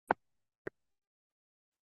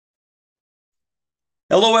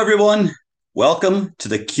Hello, everyone. Welcome to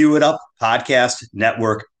the Cue It Up Podcast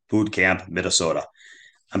Network Boot Camp, Minnesota.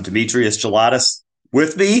 I'm Demetrius Gelatis.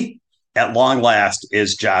 With me, at long last,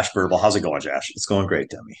 is Josh Burble. How's it going, Josh? It's going great,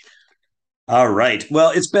 Demi. All right.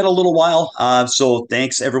 Well, it's been a little while. So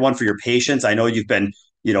thanks, everyone, for your patience. I know you've been,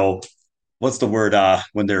 you know, what's the word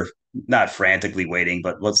when they're not frantically waiting,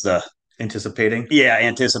 but what's the Anticipating. yeah,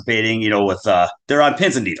 anticipating, with they're on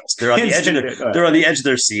pins and needles. They're on the edge of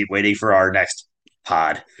their seat waiting for our next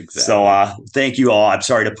pod. So Exactly. thank you all. I'm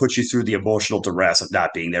sorry to put you through the emotional duress of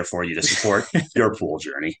not being there for you to support your pool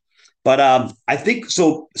journey. But I think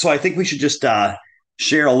so I think we should just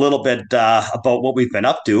share a little bit about what we've been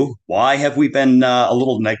up to. Why have we been a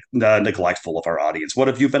little neglectful of our audience? What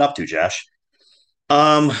have you been up to, Josh?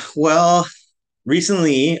 Well,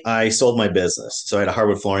 recently I sold my business. So I had a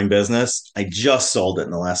hardwood flooring business. I just sold it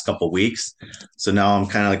in the last couple of weeks. So now I'm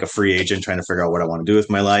kind of like a free agent trying to figure out what I want to do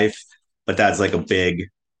with my life. But that's like a big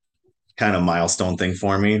kind of milestone thing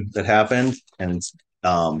for me that happened. And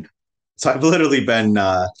um, so I've literally been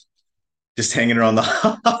just hanging around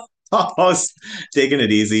the house, taking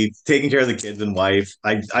it easy, taking care of the kids and wife.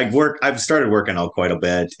 I've started working out quite a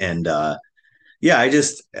bit and yeah, I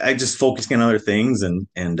just focusing on other things and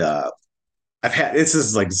I've had this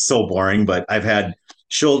is like so boring, but I've had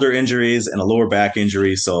shoulder injuries and a lower back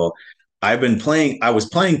injury. So I was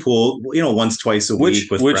playing pool, once, twice a Which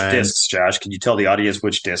week with which discs, friends. Josh? Can you tell the audience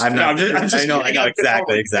which disc? I'm No, not, I'm just I kidding. know,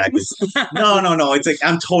 exactly, exactly. No, no, no. It's like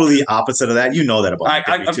I'm totally opposite of that. You know that about me,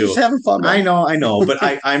 Debbie, I'm just too. having fun, man. I know, but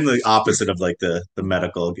I'm the opposite of like the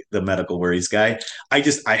medical worries guy.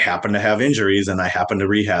 I happen to have injuries and I happen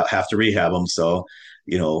to have to rehab them. So,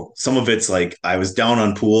 some of it's like I was down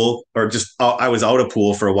on pool or just I was out of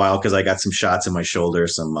pool for a while because I got some shots in my shoulder,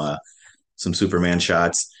 some Superman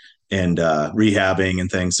shots and rehabbing and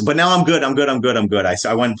things. But now I'm good. I'm good. I'm good. I'm good. I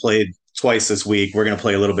went and played twice this week. We're gonna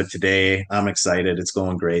play a little bit today. I'm excited. It's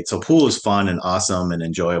going great. So pool is fun and awesome and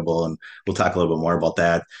enjoyable, and we'll talk a little bit more about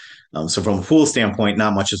that. So from a pool standpoint,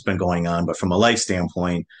 not much has been going on, but from a life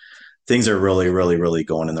standpoint, things are really, really, really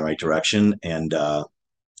going in the right direction, and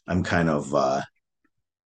I'm kind of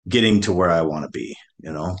getting to where I want to be.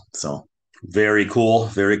 So Very cool.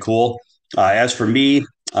 Very cool. As for me,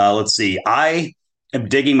 let's see. I am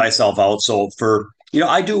digging myself out. So for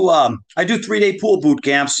I do 3 day pool boot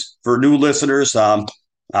camps for new listeners. I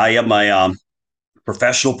am my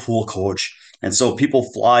professional pool coach, and so people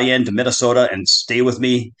fly into Minnesota and stay with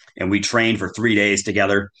me, and we train for 3 days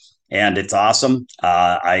together, and it's awesome.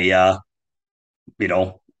 You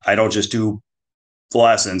know, I don't just do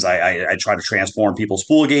lessons. I try to transform people's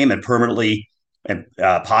pool game and permanently and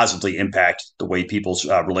positively impact the way people's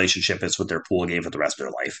relationship is with their pool game for the rest of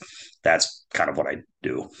their life. That's kind of what I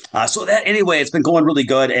do. So that anyway, it's been going really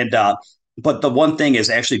good. And but the one thing is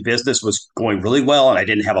actually business was going really well, and I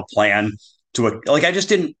didn't have a plan to like. I just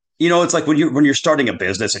didn't. It's like when you're starting a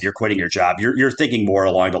business and you're quitting your job, you're thinking more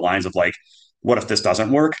along the lines of like, what if this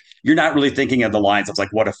doesn't work? You're not really thinking of the lines of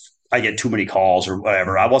like, what if I get too many calls or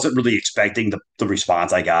whatever. I wasn't really expecting the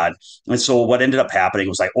response I got. And so what ended up happening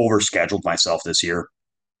was I overscheduled myself this year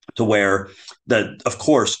to where of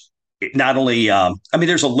course, not only, I mean,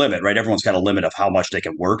 there's a limit, right? Everyone's got a limit of how much they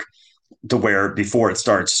can work to where before it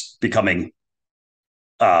starts becoming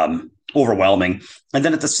overwhelming. And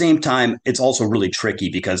then at the same time, it's also really tricky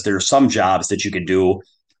because there are some jobs that you can do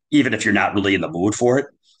even if you're not really in the mood for it.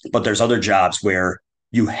 But there's other jobs where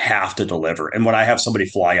you have to deliver. And when I have somebody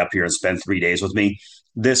fly up here and spend 3 days with me,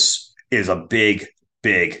 this is a big,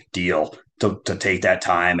 big deal to take that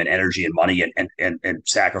time and energy and money and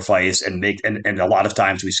sacrifice and make and a lot of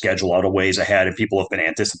times we schedule out a ways ahead and people have been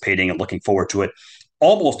anticipating and looking forward to it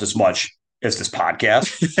almost as much as this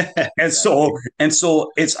podcast. And so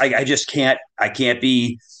it's I just can't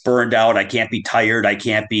be burned out. I can't be tired. I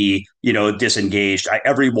can't be, disengaged.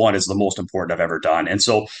 Everyone is the most important I've ever done. And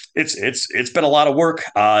so it's been a lot of work.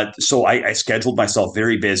 So I scheduled myself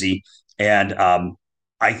very busy. And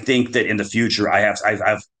I think that in the future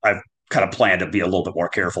I've kind of planned to be a little bit more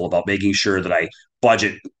careful about making sure that I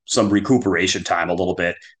budget some recuperation time a little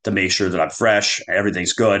bit to make sure that I'm fresh,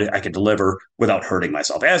 everything's good, I can deliver without hurting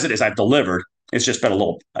myself. As it is, I've delivered. It's just been a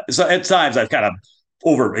little. So at times I've kind of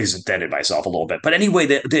overextended myself a little bit. But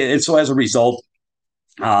anyway, and so as a result,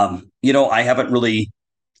 I haven't really.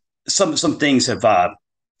 Some things have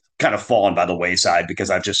kind of fallen by the wayside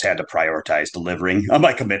because I've just had to prioritize delivering on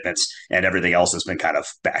my commitments, and everything else has been kind of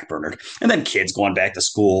backburnered. And then kids going back to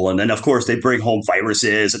school, and then of course they bring home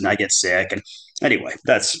viruses, and I get sick. And anyway,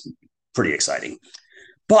 that's pretty exciting.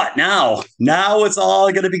 But now it's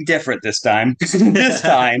all going to be different this time. This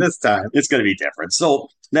time, this time. it's going to be different. So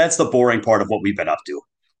that's the boring part of what we've been up to.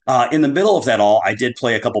 In the middle of that all, I did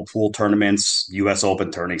play a couple pool tournaments, U.S.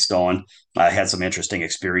 Open, Turning Stone. I had some interesting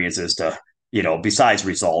experiences to, besides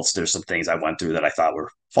results, there's some things I went through that I thought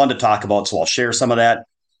were fun to talk about. So I'll share some of that.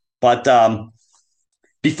 But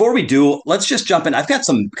before we do, let's just jump in. I've got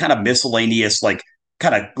some kind of miscellaneous, like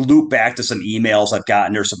kind of loop back to some emails I've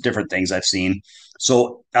gotten. There's some different things I've seen.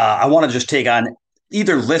 So I want to just take on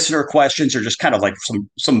either listener questions or just kind of like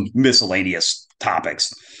some miscellaneous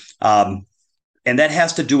topics. Um, and that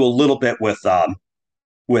has to do a little bit with a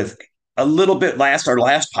little bit last our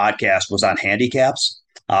last podcast was on handicaps,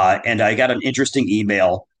 and I got an interesting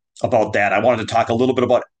email about that. I wanted to talk a little bit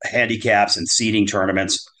about handicaps and seeding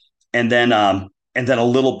tournaments, and then a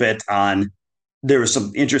little bit on there was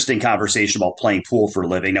some interesting conversation about playing pool for a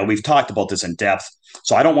living. Now we've talked about this in depth,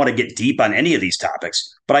 so I don't want to get deep on any of these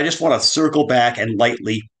topics, but I just want to circle back and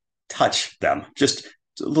lightly touch them, just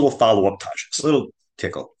a little follow up touch, a little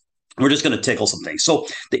tickle. We're just going to tickle some things. So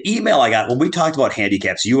the email I got when we talked about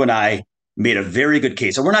handicaps, you and I made a very good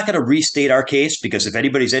case. And we're not going to restate our case because if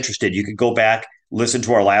anybody's interested, you could go back, listen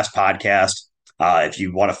to our last podcast. If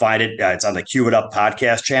you want to find it, it's on the Cue It Up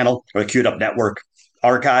podcast channel or the Cue It Up Network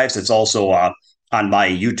archives. It's also on my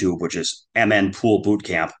YouTube, which is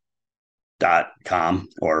mnpoolbootcamp.com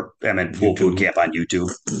or mnpoolbootcamp on YouTube.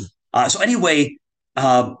 So anyway,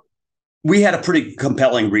 we had a pretty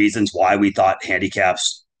compelling reasons why we thought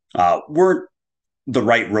handicaps weren't the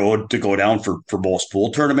right road to go down for most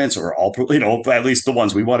pool tournaments or all, at least the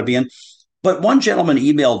ones we want to be in. But one gentleman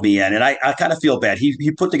emailed me in, and I kind of feel bad.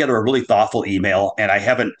 He put together a really thoughtful email, and I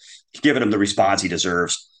haven't given him the response he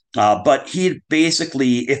deserves. But he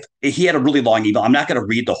basically, if he had a really long email, I'm not going to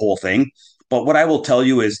read the whole thing. But what I will tell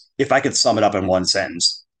you is, if I could sum it up in one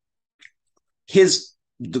sentence, his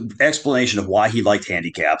the explanation of why he liked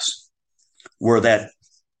handicaps were that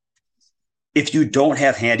if you don't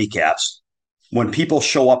have handicaps, when people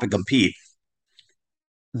show up and compete,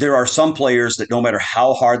 there are some players that no matter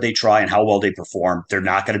how hard they try and how well they perform, they're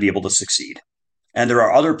not going to be able to succeed. And there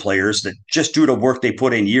are other players that just due to work they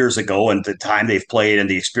put in years ago and the time they've played and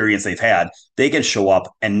the experience they've had, they can show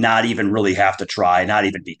up and not even really have to try, not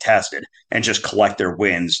even be tested, and just collect their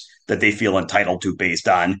wins that they feel entitled to based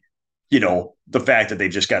on, the fact that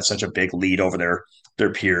they've just got such a big lead over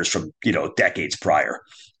their peers from, decades prior.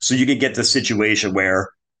 So you can get the situation where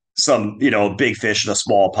some, big fish in a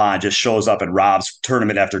small pond just shows up and robs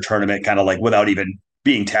tournament after tournament, kind of like without even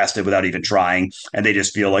being tested, without even trying. And they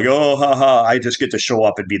just feel like, oh, haha, I just get to show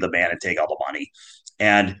up and be the man and take all the money.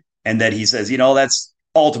 And then he says, that's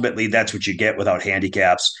what you get without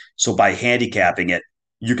handicaps. So by handicapping it,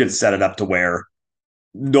 you can set it up to where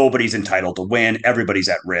nobody's entitled to win. Everybody's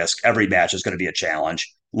at risk. Every match is going to be a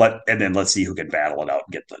challenge. And then let's see who can battle it out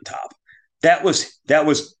and get to the top. That was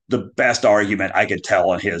the best argument I could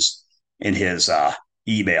tell in his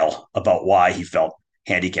email about why he felt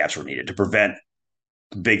handicaps were needed to prevent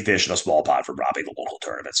big fish in a small pond from robbing the local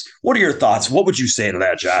tournaments. What are your thoughts? What would you say to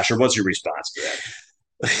that, Josh? Or what's your response?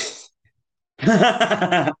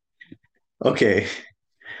 Okay,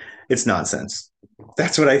 it's nonsense.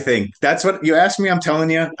 That's what I think. That's what you asked me. I'm telling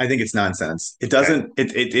you, I think it's nonsense. It doesn't.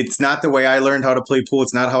 It's not the way I learned how to play pool.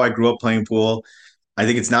 It's not how I grew up playing pool. I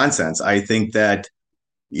think it's nonsense. I think that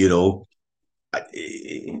you know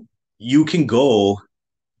you can go.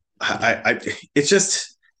 It's just.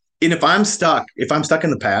 And if I'm stuck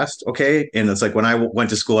in the past, okay, and it's like when I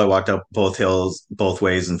went to school, I walked up both hills both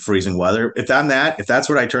ways in freezing weather. If that's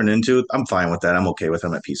what I turned into, I'm fine with that. I'm okay with it.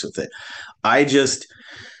 I'm at peace with it. I just,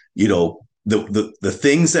 the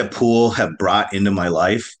things that pool have brought into my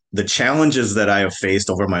life, the challenges that I have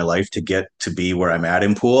faced over my life to get to be where I'm at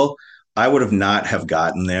in pool, I would have not have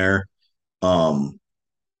gotten there um,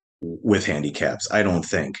 with handicaps. I don't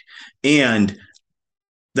think, and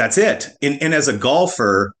that's it. And as a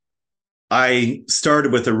golfer, I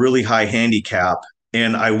started with a really high handicap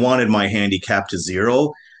and I wanted my handicap to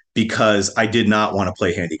zero because I did not want to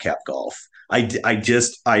play handicap golf. I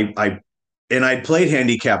just, and I played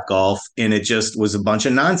handicap golf and it just was a bunch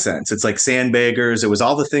of nonsense. It's like sandbaggers. It was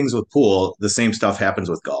all the things with pool. The same stuff happens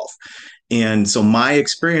with golf. And so my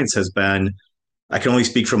experience has been, I can only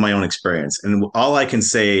speak from my own experience. And all I can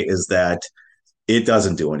say is that it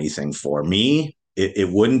doesn't do anything for me.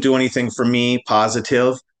 It wouldn't do anything for me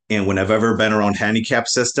positive. And when I've ever been around handicap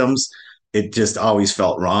systems, it just always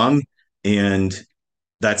felt wrong. And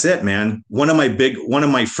that's it, man. One of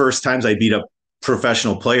my first times I beat a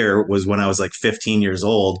professional player was when I was like 15 years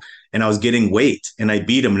old and I was getting weight and I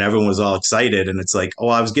beat him and everyone was all excited. And it's like, oh,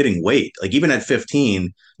 I was getting weight. Like even at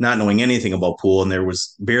 15, not knowing anything about pool, and there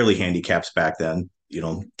was barely handicaps back then,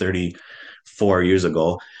 34 years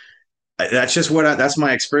ago. That's just what that's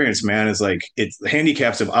my experience, man. Is like it's the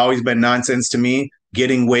handicaps have always been nonsense to me.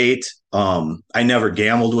 Getting weight. I never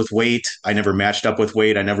gambled with weight. I never matched up with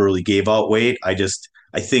weight. I never really gave out weight. I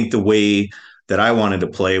think the way that I wanted to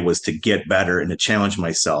play was to get better and to challenge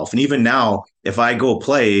myself. And even now, if I go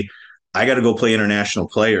play, I got to go play international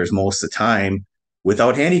players most of the time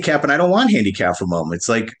without handicap, and I don't want handicap from them. It's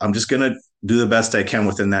like I'm just gonna do the best I can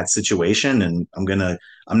within that situation, and I'm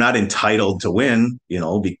not entitled to win,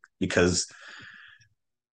 because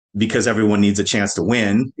everyone needs a chance to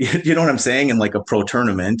win. You know what I'm saying? In like a pro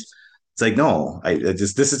tournament, it's like no, I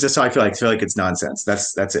just this is just how I feel like. I feel like it's nonsense.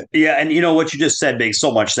 That's it. Yeah, and you know what you just said makes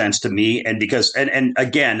so much sense to me. And because and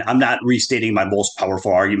again, I'm not restating my most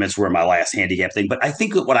powerful arguments were in my last handicap thing, but I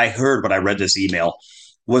think that what I heard when I read this email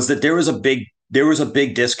was that there was a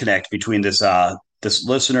big disconnect between this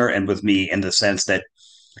listener and with me in the sense that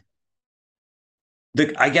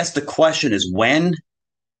the I guess the question is when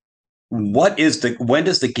does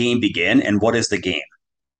the game begin and what is the game?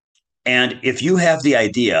 And if you have the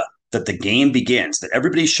idea that the game begins, that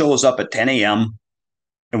everybody shows up at 10 a.m.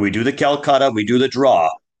 and we do the Calcutta, we do the draw,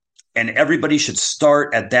 and everybody should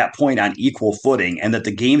start at that point on equal footing, and that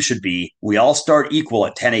the game should be we all start equal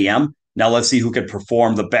at 10 a.m. Now let's see who can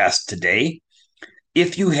perform the best today.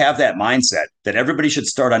 If you have that mindset that everybody should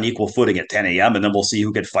start on equal footing at 10 a.m. and then we'll see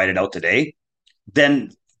who can fight it out today,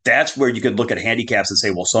 then that's where you could look at handicaps and say,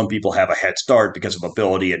 well, some people have a head start because of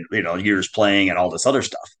ability and years playing and all this other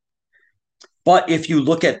stuff. But if you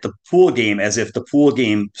look at the pool game as if the pool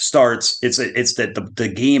game starts, it's that the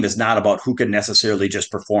game is not about who can necessarily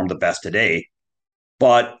just perform the best today,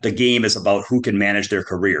 but the game is about who can manage their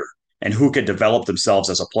career and who can develop themselves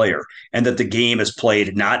as a player. And that the game is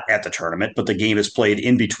played not at the tournament, but the game is played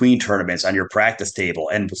in between tournaments on your practice table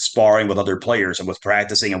and with sparring with other players and with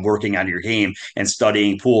practicing and working on your game and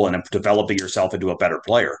studying pool and developing yourself into a better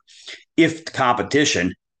player. If the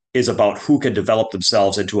competition is about who can develop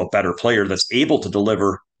themselves into a better player that's able to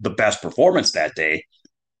deliver the best performance that day,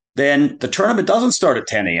 then the tournament doesn't start at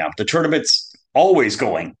 10 a.m. The tournament's always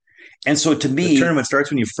going. And so to The me, tournament starts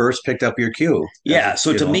when you first picked up your cue. yeah,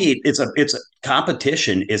 so to me, it's a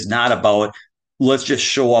competition is not about let's just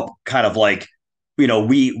show up kind of like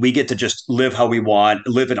we get to just live how we want,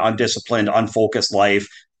 live an undisciplined, unfocused life,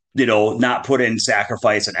 not put in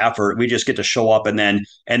sacrifice and effort. We just get to show up and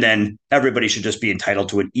then everybody should just be entitled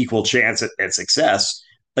to an equal chance at success.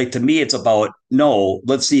 Like to me, it's about no,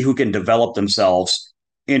 let's see who can develop themselves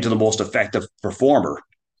into the most effective performer.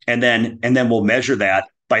 And then we'll measure that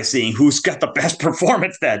by seeing who's got the best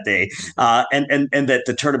performance that day. And that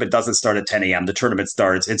the tournament doesn't start at 10 a.m. The tournament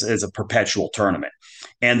starts, it's a perpetual tournament.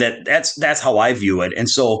 And that's how I view it. And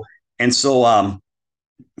so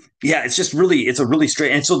yeah, it's a really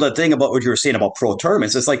straight. And so the thing about what you were saying about pro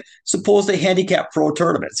tournaments, it's like suppose they handicap pro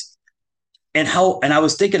tournaments. And I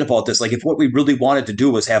was thinking about this, like if what we really wanted to do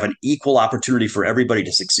was have an equal opportunity for everybody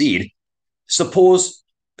to succeed, suppose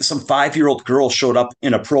some 5-year-old girl showed up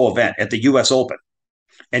in a pro event at the US Open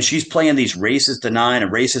and she's playing these races to 9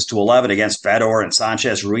 and races to 11 against Fedor and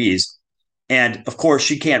Sanchez Ruiz. And of course,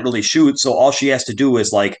 she can't really shoot. So all she has to do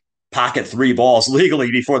is like pocket 3 balls legally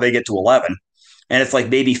before they get to 11. And it's like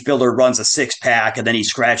maybe Filler runs a 6-pack and then he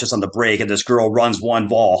scratches on the break and this girl runs 1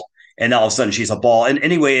 ball. And all of a sudden she's a ball. And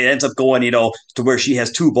anyway, it ends up going, to where she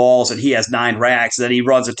has 2 balls and he has 9 racks. And then he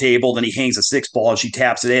runs a table, then he hangs a 6 ball and she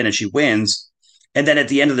taps it in and she wins. And then at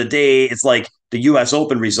the end of the day, it's like the US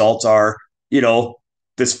Open results are,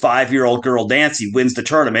 this 5-year-old girl, Nancy, wins the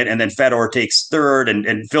tournament, and then Fedor takes third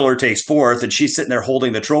and Filler takes fourth, and she's sitting there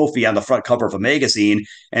holding the trophy on the front cover of a magazine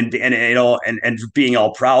and being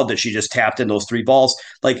all proud that she just tapped in those 3 balls.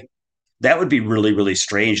 Like that would be really, really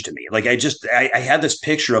strange to me. Like I had this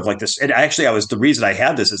picture of like this, and actually the reason I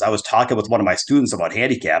had this is I was talking with one of my students about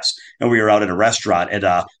handicaps, and we were out at a restaurant, and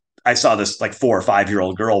I saw this like 4 or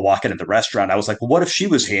 5-year-old girl walking at the restaurant. I was like, well, what if she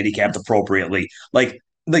was handicapped appropriately? Like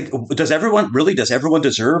does everyone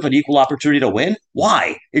deserve an equal opportunity to win?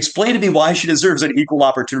 Why? Explain to me why she deserves an equal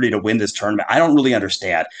opportunity to win this tournament. I don't really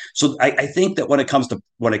understand. So I think that when it comes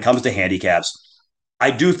to handicaps,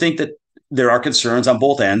 I do think that there are concerns on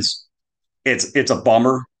both ends. It's a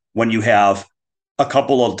bummer when you have a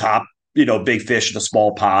couple of top, big fish in a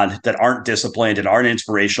small pond that aren't disciplined and aren't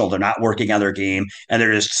inspirational. They're not working on their game and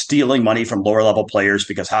they're just stealing money from lower level players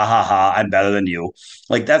because ha ha ha, I'm better than you.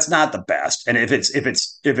 Like that's not the best. And if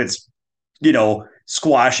it's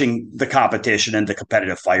squashing the competition and the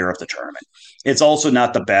competitive fire of the tournament, it's also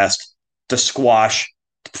not the best to squash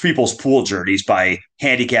people's pool journeys by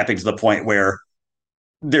handicapping to the point where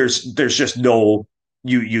there's just no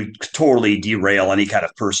you totally derail any kind of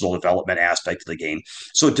personal development aspect of the game.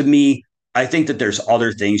 So to me, I think that there's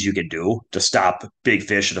other things you can do to stop big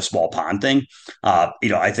fish in a small pond thing.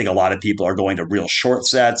 I think a lot of people are going to real short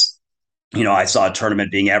sets. I saw a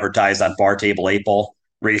tournament being advertised on Bar Table 8 Ball,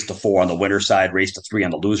 race to 4 on the winner side, race to 3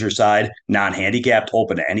 on the loser side, non-handicapped,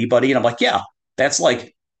 open to anybody. And I'm like, yeah, that's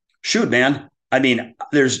like, shoot, man. I mean,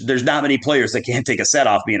 there's not many players that can't take a set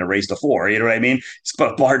off being a race to 4. You know what I mean? It's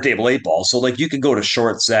but Bar Table 8 Ball. So like you can go to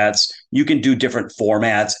short sets, you can do different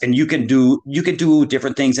formats, and you can do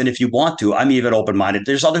different things. And if you want to, I'm even open minded.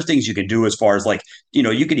 There's other things you can do as far as like,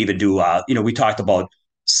 you could even do we talked about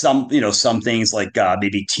some things like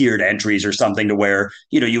maybe tiered entries or something to where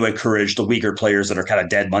you encourage the weaker players that are kind of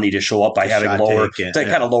dead money to show up by The having shot lower take, yeah, to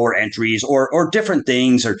yeah. kind of lower entries or different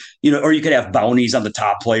things or you could have bounties on the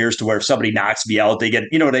top players to where if somebody knocks me out they get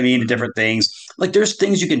what I mean, Mhm. different things. Like there's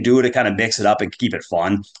things you can do to kind of mix it up and keep it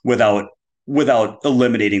fun without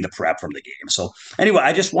eliminating the prep from the game. So anyway,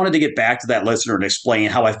 I just wanted to get back to that listener and explain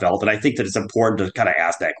how I felt, and I think that it's important to kind of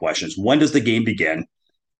ask that question: when does the game begin?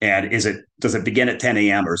 And does it begin at 10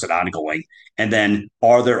 a.m. or is it ongoing? And then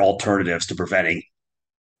are there alternatives to preventing,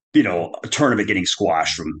 a tournament getting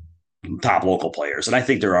squashed from top local players? And I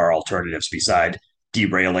think there are alternatives beside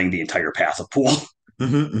derailing the entire path of pool.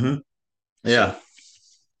 Mhm, mhm. So Yeah.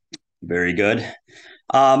 very good.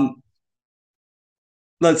 Um,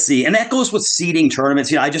 let's see. And that goes with seeding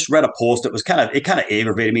tournaments. I just read a post that was kind of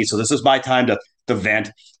aggravated me. So this is my time to vent.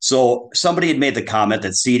 So somebody had made the comment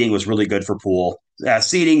that seeding was really good for pool.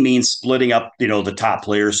 Seeding means splitting up, the top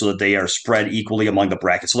players so that they are spread equally among the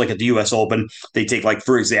brackets. So like at the U.S. Open, they take like,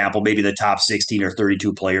 for example, maybe the top 16 or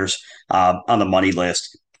 32 players on the money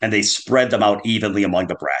list, and they spread them out evenly among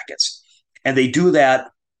the brackets. And they do that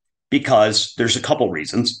because there's a couple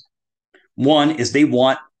reasons. One is they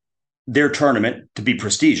want their tournament to be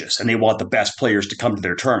prestigious and they want the best players to come to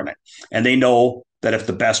their tournament. And they know that if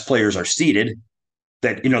the best players are seeded,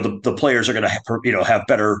 that the players are going to have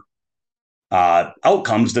better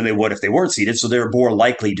outcomes than they would if they weren't seeded. So they're more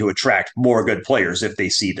likely to attract more good players if they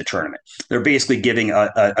seed the tournament. They're basically giving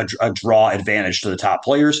a draw advantage to the top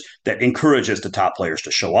players that encourages the top players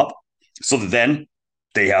to show up. So that then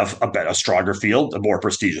they have a stronger field, a more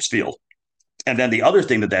prestigious field. And then the other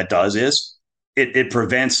thing that does is it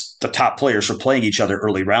prevents the top players from playing each other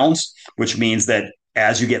early rounds, which means that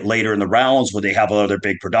as you get later in the rounds when they have other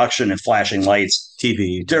big production and flashing lights,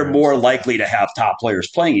 TV they're times. more likely to have top players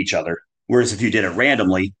playing each other. Whereas if you did it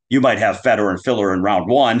randomly, you might have Federer and Filler in round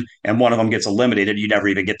one, and one of them gets eliminated. You never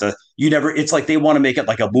even get it's like they want to make it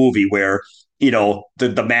like a movie where,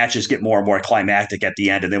 the matches get more and more climactic at the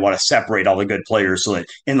end, and they want to separate all the good players so that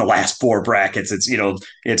in the last four brackets,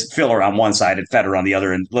 it's Filler on one side and Federer on the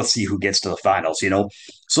other, and let's see who gets to the finals.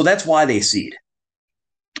 So that's why they seed.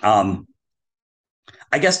 Um,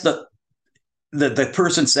 I guess the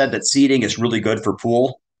person said that seeding is really good for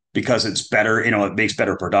pool because it's better, it makes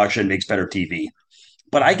better production, makes better TV.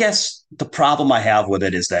 But I guess the problem I have with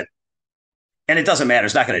it is that, and it doesn't matter,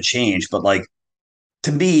 it's not going to change, but like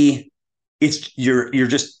to me, it's you're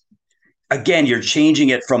just again, you're changing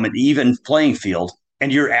it from an even playing field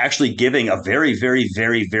and you're actually giving a very, very,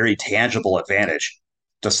 very, very tangible advantage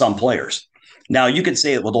to some players. Now you could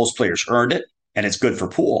say that well, those players earned it and it's good for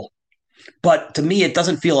pool. But to me, it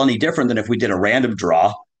doesn't feel any different than if we did a random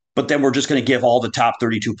draw, but then we're just going to give all the top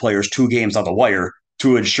 32 players 2 games on the wire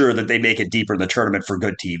to ensure that they make it deeper in the tournament for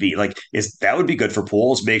good TV. Like, is that would be good for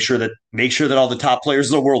pools? Make sure that all the top players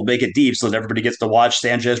in the world make it deep so that everybody gets to watch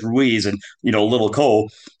Sanchez Ruiz and Little Co.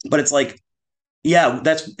 But it's like, yeah,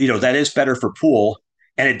 that is better for pool.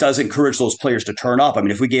 And it does encourage those players to turn up. I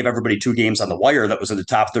mean, if we gave everybody 2 games on the wire that was in the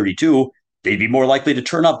top 32, they'd be more likely to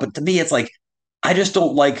turn up. But to me, it's like I just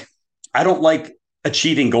don't like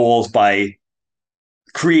achieving goals by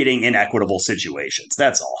creating inequitable situations.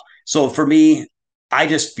 That's all. So for me, I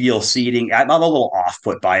just feel seeding. I'm a little off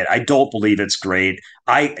put by it. I don't believe it's great.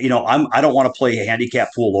 I don't want to play a handicap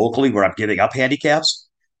pool locally where I'm giving up handicaps.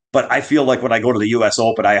 But I feel like when I go to the U.S.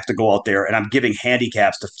 Open, I have to go out there and I'm giving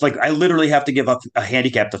handicaps to like I literally have to give up a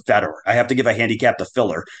handicap to Federer. I have to give a handicap to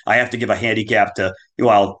Filler. I have to give a handicap to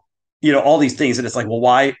all these things. And it's like, well,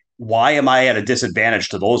 why am I at a disadvantage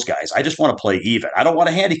to those guys? I just want to play even. I don't want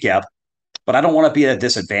a handicap, but I don't want to be at a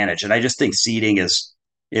disadvantage. And I just think seeding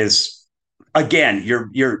is again,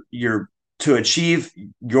 you're to achieve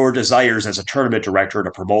your desires as a tournament director and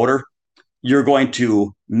a promoter, you're going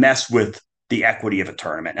to mess with the equity of a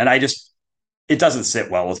tournament. And it doesn't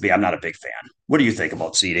sit well with me. I'm not a big fan. What do you think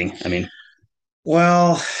about seeding? I mean,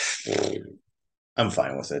 Well, I'm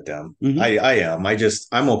fine with it, Dan. mm-hmm. I am.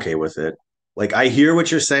 I'm okay with it. Like I hear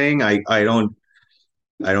what you're saying. It's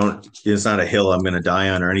not a hill I'm gonna die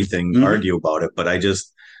on or anything, Mm-hmm. argue about it, but I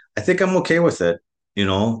think I'm okay with it.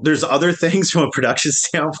 There's other things from a production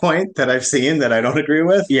standpoint that I've seen that I don't agree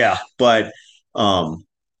with, Yeah. but um,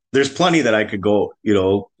 there's plenty that I could go,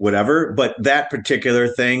 whatever. But that particular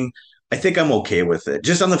thing, I think I'm okay with it,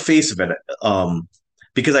 just on the face of it,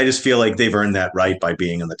 because I just feel like they've earned that right by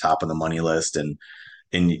being on the top of the money list, and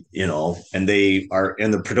they are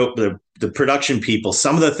in the production people.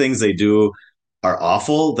 Some of the things they do are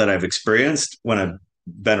awful that I've experienced when I've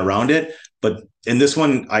been around it. But in this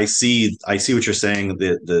one, I see what you're saying,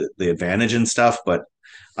 the advantage and stuff. But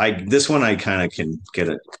this one I kind of can get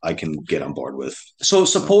it. I can get on board with. So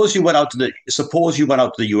suppose you went out to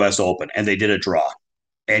the U.S. Open and they did a draw,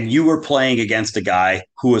 and you were playing against a guy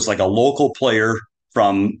who was like a local player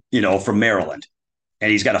from Maryland,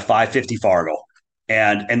 and he's got a 550 Fargo.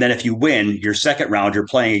 And then if you win your second round, you're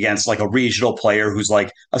playing against like a regional player who's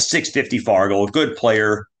like a 650 Fargo, a good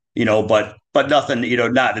player, but nothing,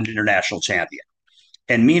 not an international champion.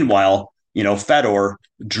 And meanwhile, Fedor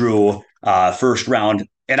drew first round.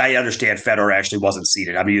 And I understand Fedor actually wasn't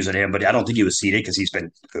seeded. I'm using him, but I don't think he was seeded because he's been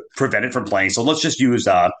prevented from playing. So let's just use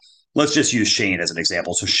Shane as an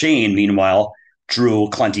example. So Shane, meanwhile, drew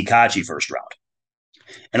Clenty Kachi first round.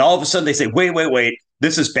 And all of a sudden they say, wait, wait, wait,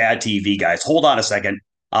 this is bad TV, guys. Hold on a second.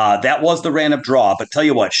 That was the random draw. But tell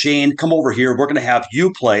you what, Shane, come over here. We're going to have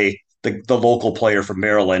you play the local player from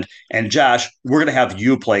Maryland. And Josh, we're going to have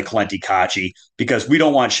you play Clenty Kachi because we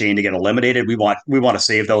don't want Shane to get eliminated. We want to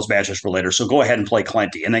save those matches for later. So go ahead and play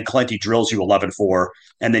Clenty. And then Clenty drills you 11-4,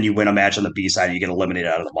 and then you win a match on the B side and you get eliminated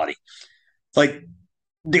out of the money. Like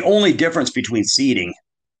the only difference between seeding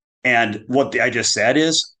and what I just said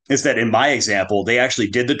is that in my example, they actually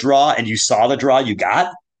did the draw and you saw the draw you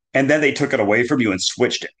got, and then they took it away from you and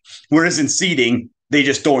switched it. Whereas in seeding, they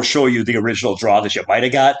just don't show you the original draw that you might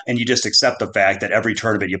have got, and you just accept the fact that every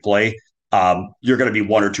tournament you play, you're going to be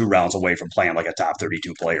 1 or 2 rounds away from playing like a top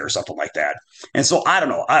 32 player or something like that. And so I don't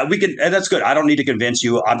know. We can, and that's good. I don't need to convince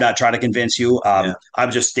you. I'm not trying to convince you. Yeah.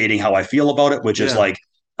 I'm just stating how I feel about it, which is like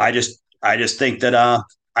I just think that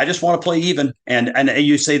I just want to play even. And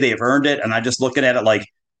you say they've earned it, and I just looking at it like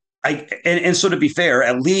and so to be fair,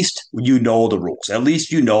 at least you know the rules. At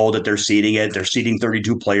least you know that they're seeding it. They're seeding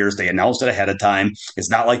 32 players. They announced it ahead of time.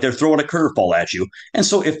 It's not like they're throwing a curveball at you. And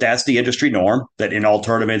so if that's the industry norm, that in all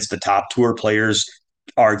tournaments the top tour players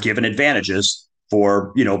are given advantages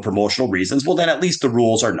for promotional reasons, well then at least the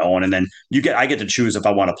rules are known, and then I get to choose if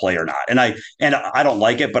I want to play or not. And I don't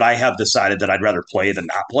like it, but I have decided that I'd rather play than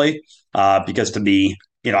not play, because to me,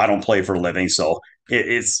 I don't play for a living, so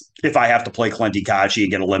it's if I have to play Clenty Kachi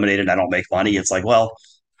and get eliminated and I don't make money, it's like, well,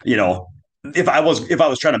 you know, if I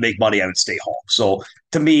was trying to make money, I would stay home. So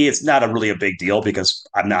to me, it's not really a big deal because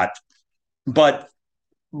I'm not, but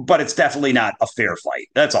it's definitely not a fair fight.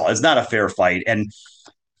 That's all. It's not a fair fight. And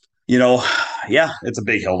you know, yeah, it's a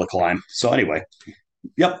big hill to climb. So anyway,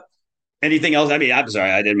 yep. Anything else? I mean, I'm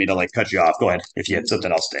sorry, I didn't mean to like cut you off. Go ahead if you had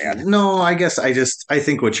something else to add. No, I guess I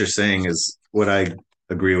think what you're saying is what I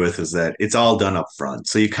agree with, is that it's all done up front.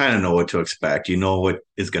 So you kind of know what to expect. You know what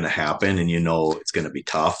is going to happen, and you know it's going to be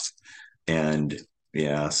tough. And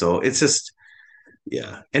yeah, so it's just,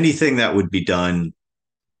 yeah, anything that would be done,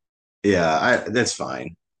 yeah, that's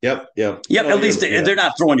fine. Yep, yep. Yep. No, At least they're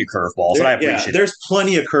not throwing you curveballs, and I yeah, appreciate there's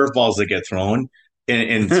plenty of curveballs that get thrown,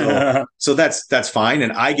 and so it. so that's fine,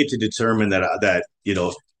 and I get to determine that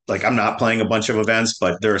like I'm not playing a bunch of events,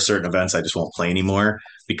 but there are certain events I just won't play anymore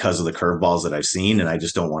because of the curveballs that I've seen, and I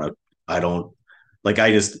just don't want to. I don't like. I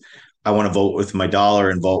want to vote with my dollar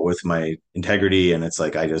and vote with my integrity, and it's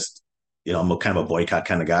like I just I'm a kind of a boycott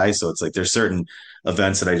kind of guy, so it's like there's certain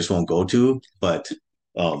events that I just won't go to,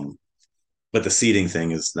 um but the seating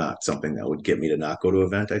thing is not something that would get me to not go to an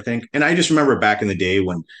event, I think. And I just remember back in the day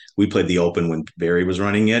when we played the Open when Barry was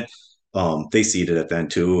running it, they seeded it then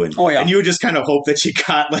too. And Oh yeah. and you would just kind of hope that you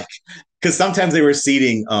got like, because sometimes they were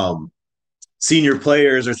seeding senior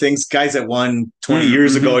players or things, guys that won 20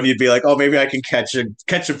 years ago, and you'd be like, oh, maybe I can catch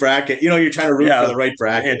a bracket. You're trying to root for the right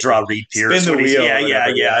bracket. Yeah, draw Reed Pierce. Spin the wheel.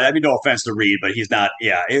 Yeah. I mean, no offense to Reed, but he's not.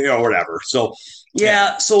 Yeah, whatever. So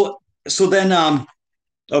yeah. So then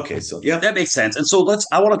okay, so yeah, that makes sense. And so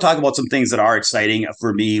I want to talk about some things that are exciting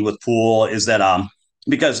for me with pool, is that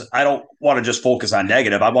because I don't want to just focus on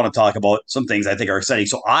negative. I want to talk about some things I think are exciting.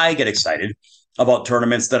 So I get excited about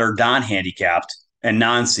tournaments that are non-handicapped and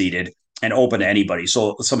non-seeded and open to anybody.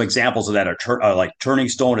 So some examples of that are like Turning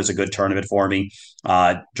Stone is a good tournament for me.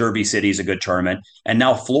 Derby City is a good tournament. And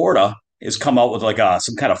now Florida has come out with like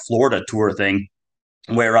some kind of Florida tour thing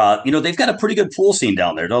where, they've got a pretty good pool scene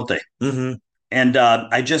down there, don't they? mm-hmm. And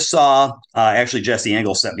I just saw, actually, Jesse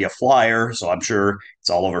Engel sent me a flyer, so I'm sure it's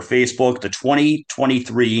all over Facebook, the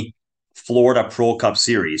 2023 Florida Pro Cup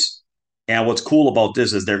Series. And what's cool about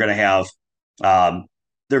this is um, they're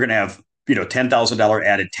going to have $10,000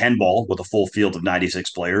 added 10 ball with a full field of 96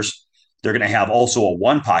 players. They're going to have also a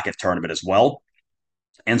one pocket tournament as well.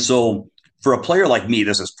 And so for a player like me,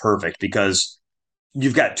 this is perfect because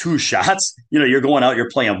you've got two shots. You're going out, you're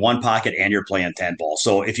playing one pocket and you're playing 10 ball.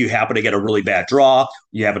 So if you happen to get a really bad draw,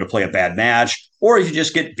 you happen to play a bad match, or you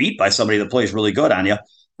just get beat by somebody that plays really good on you,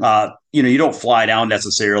 you don't fly down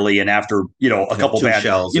necessarily. And after, a couple two bad,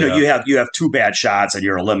 shells, yeah. you have two bad shots and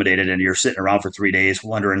you're eliminated and you're sitting around for 3 days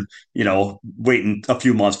wondering, waiting a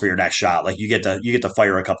few months for your next shot. Like you get to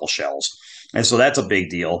fire a couple shells. And so that's a big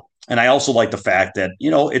deal. And I also like the fact that,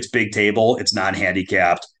 it's big table, it's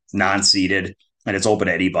non-handicapped, non-seeded, and it's open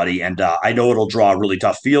to anybody. And I know it'll draw a really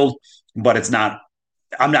tough field, but it's not.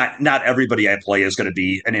 Not everybody I play is going to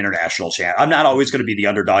be an international champ. I'm not always going to be the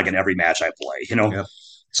underdog in every match I play. Yep.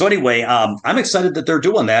 So anyway, I'm excited that they're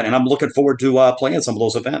doing that, and I'm looking forward to playing some of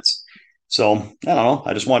those events. So I don't know.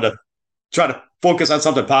 I just wanted to try to focus on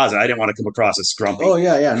something positive. I didn't want to come across as Oh grumpy.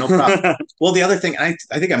 yeah, yeah, no problem. Well, the other thing, I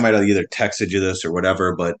think I might have either texted you this or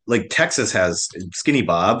whatever, but like Texas has Skinny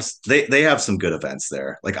Bob's. They have some good events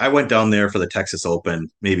there. Like I went down there for the Texas Open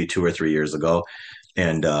maybe 2 or 3 years ago,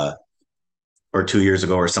 and or 2 years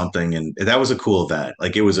ago or something, and that was a cool event.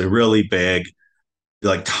 Like it was a really big,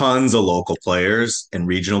 like tons of local players and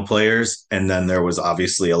regional players, and then there was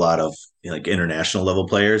obviously a lot of like international level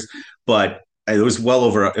players, but it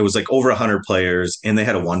was like over 100 players, and they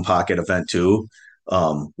had a one pocket event too,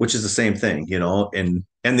 which is the same thing, in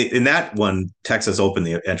that one Texas Open,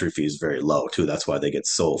 the entry fee is very low too. That's why they get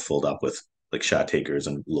so filled up with like shot takers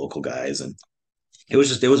and local guys, and it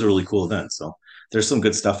was a really cool event. So there's some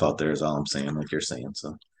good stuff out there is all I'm saying, like you're saying.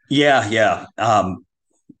 So Yeah, yeah.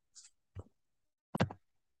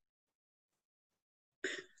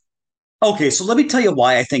 Okay, so let me tell you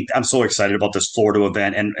why I think I'm so excited about this Florida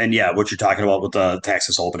event, and yeah, what you're talking about with the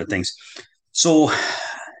Texas Open and things. So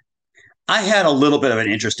I had a little bit of an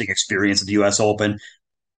interesting experience at the U.S. Open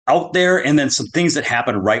out there, and then some things that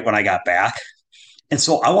happened right when I got back. And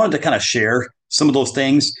so I wanted to kind of share some of those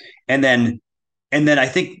things, and then I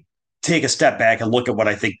think take a step back and look at what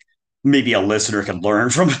I think maybe a listener can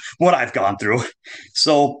learn from what I've gone through.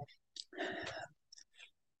 So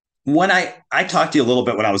when I talked to you a little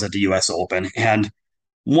bit when I was at the U.S. Open, and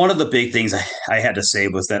one of the big things I had to say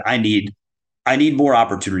was that I need more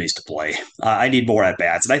opportunities to play. I need more at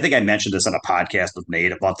bats, and I think I mentioned this on a podcast with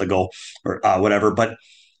Nate a month ago or whatever. But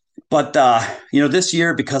this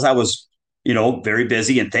year because I was very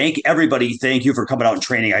busy, and thank you for coming out and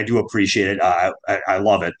training. I do appreciate it. I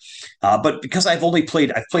love it. But because I've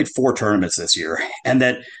played 4 tournaments this year, and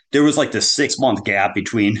that there was like this 6 month gap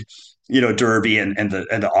between Derby and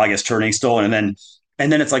the August turning still, and then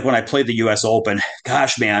it's like when I played the U.S. Open.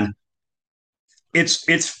 Gosh, man,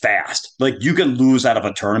 it's fast. Like you can lose out of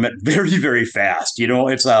a tournament very very fast.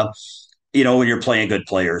 It's when you're playing good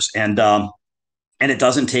players, and it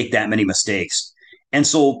doesn't take that many mistakes. And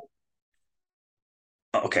so,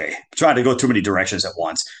 okay, trying to go too many directions at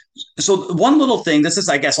once. So one little thing, this is,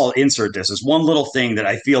 I guess I'll insert this as one little thing that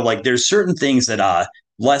I feel like there's certain things that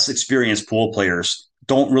less experienced pool players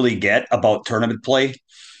don't really get about tournament play.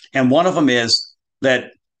 And one of them is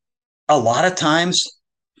that a lot of times,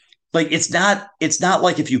 like it's not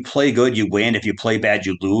like if you play good you win, if you play bad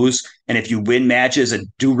you lose, and if you win matches and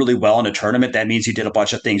do really well in a tournament that means you did a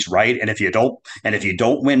bunch of things right, and if you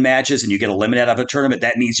don't win matches and you get eliminated out of a tournament,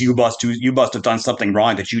 that means you must have done something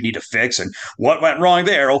wrong that you need to fix. And what went wrong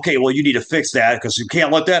there? Okay, well, you need to fix that because you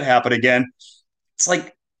can't let that happen again. It's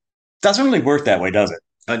like doesn't really work that way, does it?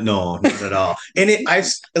 no, not at all. And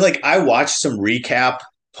I watched some recap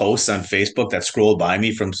posts on Facebook that scrolled by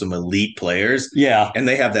me from some elite players, Yeah. and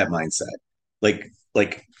they have that mindset. Like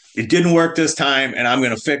it didn't work this time, and I'm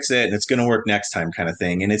going to fix it, and it's going to work next time, kind of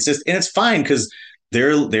thing. And it's fine because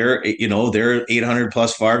they're 800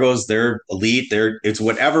 plus Fargos, they're elite, it's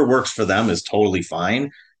whatever works for them is totally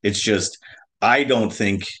fine. It's just I don't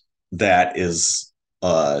think that is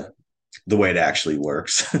the way it actually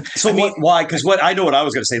works. So I mean, why? Because what I know what I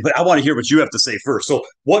was going to say, but I want to hear what you have to say first. So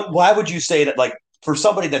why would you say that, like, for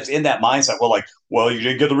somebody that's in that mindset, well, you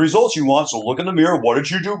didn't get the results you want, so look in the mirror. What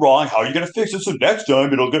did you do wrong? How are you going to fix it so next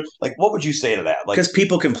time it'll go? Like, what would you say to that? Like, because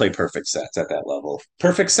people can play perfect sets at that level.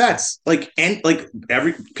 Perfect sets. Like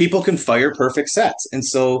every people can fire perfect sets. And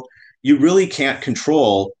so you really can't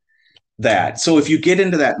control that. So if you get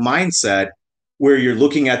into that mindset where you're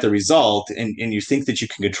looking at the result, and you think that you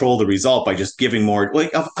can control the result by just giving more,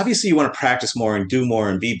 like obviously you want to practice more and do more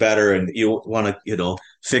and be better, and you want to,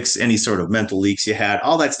 fix any sort of mental leaks you had.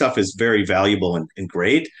 All that stuff is very valuable and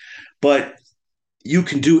great. But you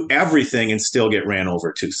can do everything and still get ran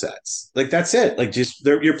over 2 sets. Like that's it. Like just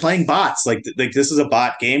you're playing bots. Like this is a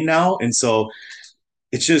bot game now, and so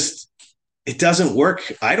it's just it doesn't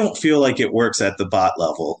work. I don't feel like it works at the bot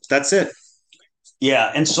level. That's it.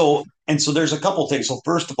 Yeah, and so there's a couple things. So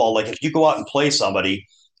first of all, like if you go out and play somebody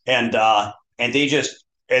and they just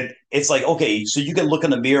it's like okay, so you can look in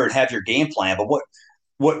the mirror and have your game plan, but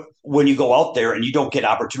what when you go out there and you don't get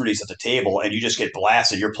opportunities at the table and you just get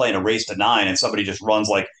blasted, you're playing a race to nine and somebody just runs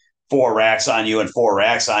like four racks on you and four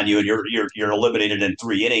racks on you and you're eliminated in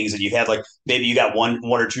 3 innings and you had like maybe you got one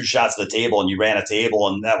or two shots at the table and you ran a table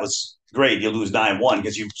and that was great. You lose 9-1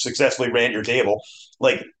 because you successfully ran your table.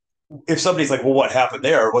 Like if somebody's like, well, what happened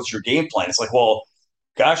there? What's your game plan? It's like, well,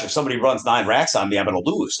 gosh, if somebody runs 9 racks on me, I'm going to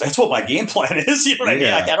lose. That's what my game plan is. You know what I mean?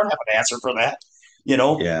 Like, Yeah. I don't have an answer for that. You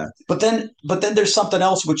know, Yeah. but then there's something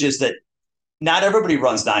else, which is that not everybody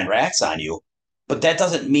runs 9 racks on you, but that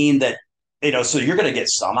doesn't mean that So you're going to get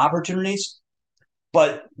some opportunities,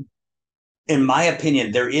 but in my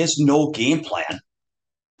opinion, there is no game plan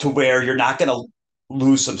to where you're not going to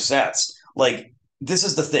lose some sets. Like this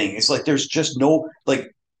is the thing. It's like there's just no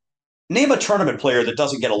like name a tournament player that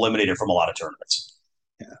doesn't get eliminated from a lot of tournaments.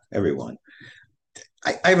 Everyone.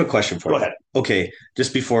 I have a question for Go you. ahead. Okay,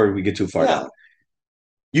 just before we get too far Yeah. down.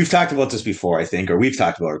 You've talked about this before, I think, or we've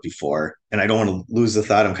talked about it before, and I don't want to lose the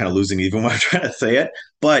thought. I'm kind of losing even when I'm trying to say it.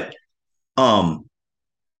 But um,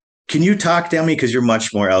 can you talk to me because you're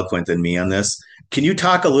much more eloquent than me on this? Can you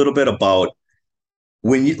talk a little bit about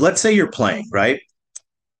when you let's say you're playing, right?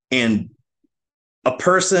 And a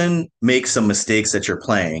person makes some mistakes that you're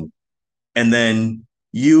playing, and then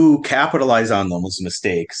you capitalize on those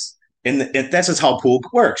mistakes. And that's just how pool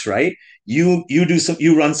works, right? You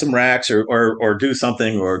run some racks or do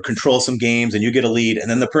something or control some games and you get a lead and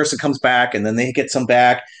then the person comes back and then they get some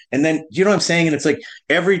back and then you know what I'm saying, and it's like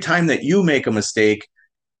every time that you make a mistake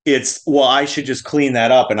it's well I should just clean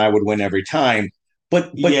that up and I would win every time,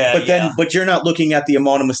 Yeah, yeah. but you're not looking at the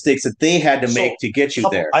amount of mistakes that they had to So make to get you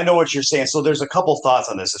couple there. I know what you're saying. So there's a couple thoughts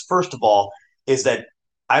on this. Is first of all, is that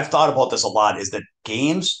I've thought about this a lot, is that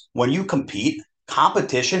games, when you compete,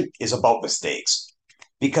 competition is about mistakes.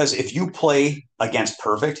 Because if you play against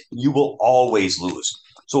perfect, you will always lose.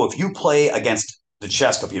 So if you play against the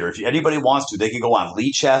chess computer, if anybody wants to, they can go on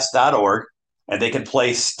leechess.org and they can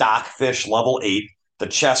play Stockfish level 8, the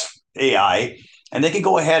chess AI, and they can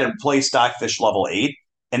go ahead and play Stockfish level 8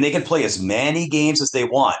 and they can play as many games as they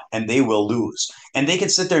want and they will lose. And they can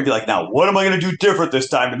sit there and be like, now, what am I going to do different this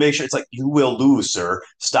time to make sure? It's like, you will lose, sir.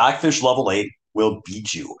 Stockfish level 8 will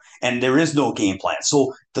beat you. And there is no game plan.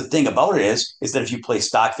 So the thing about it is that if you play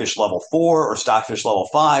Stockfish level 4 or Stockfish level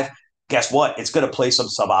 5, guess what? It's going to play some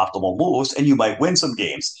suboptimal moves and you might win some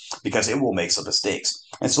games because it will make some mistakes.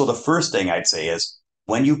 And so the first thing I'd say is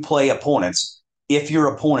when you play opponents, if your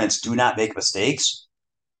opponents do not make mistakes,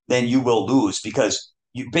 then you will lose because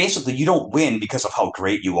you don't win because of how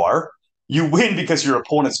great you are. You win because your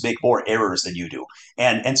opponents make more errors than you do.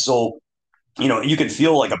 And so you can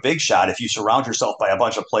feel like a big shot if you surround yourself by a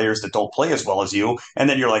bunch of players that don't play as well as you, and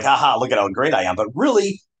then you're like, haha, look at how great I am. But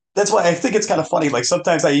really, that's why I think it's kind of funny. Like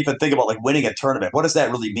sometimes I even think about like winning a tournament. What does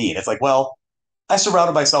that really mean? It's like, well, I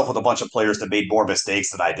surrounded myself with a bunch of players that made more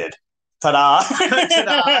mistakes than I did. Ta-da!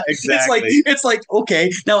 it's like Exactly. it's like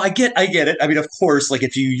okay. Now I get it. I mean, of course, like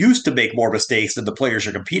if you used to make more mistakes than the players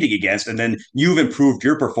you're competing against, and then you've improved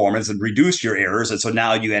your performance and reduced your errors, and so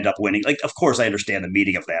now you end up winning. Like, of course, I understand the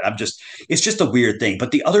meaning of that. It's just a weird thing.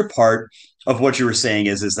 But the other part of what you were saying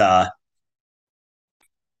is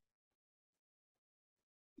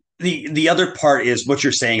the other part is what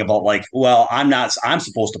you're saying about like, well, I'm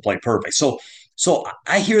supposed to play perfect. So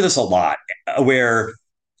I hear this a lot where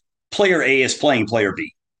player A is playing player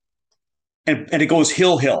B, and it goes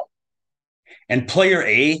hill, and player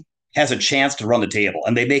A has a chance to run the table,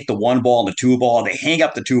 and they make the one ball and the two ball, and they hang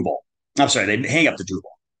up the two ball. I'm sorry, they hang up the two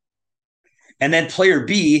ball, and then player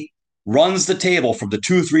B runs the table from the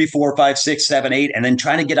two, three, four, five, six, seven, eight, and then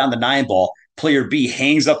trying to get on the nine ball. Player B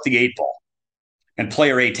hangs up the eight ball, and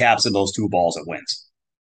player A taps in those two balls and wins.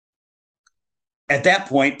 At that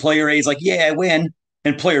point, player A is like, "Yeah, I win,"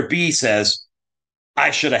 and player B says,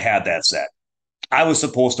 "I should have had that set. I was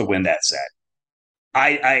supposed to win that set."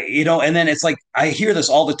 And then it's like I hear this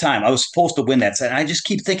all the time. I was supposed to win that set, and I just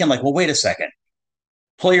keep thinking, like, well, wait a second,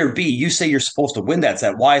 player B, you say you're supposed to win that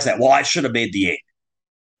set. Why is that? Well, I should have made the eight.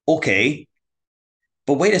 Okay,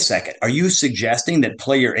 but wait a second. Are you suggesting that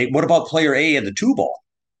player A? What about player A and the two ball?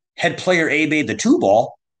 Had player A made the two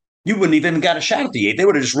ball, you wouldn't even got a shot at the eight. They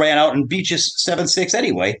would have just ran out and beat you 7-6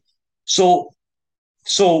 anyway. So,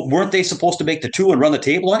 so weren't they supposed to make the two and run the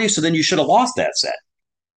table on you? So then you should have lost that set.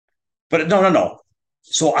 But no, no, no.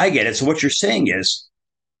 So I get it. So what you're saying is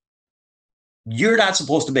you're not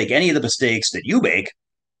supposed to make any of the mistakes that you make,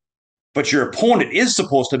 but your opponent is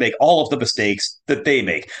supposed to make all of the mistakes that they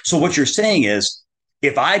make. So what you're saying is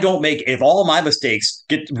if all my mistakes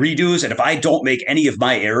get redos and if I don't make any of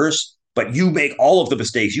my errors, but you make all of the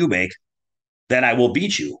mistakes you make, then I will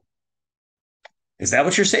beat you. Is that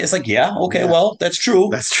what you're saying? It's like, yeah, okay, Yeah, well, that's true.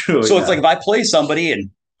 that's true. So it's Yeah. like if I play somebody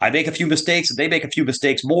and I make a few mistakes and they make a few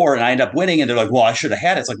mistakes more and I end up winning and they're like, well, I should have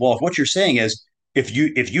had it. It's like, well, if what you're saying is if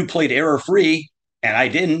you played error free and I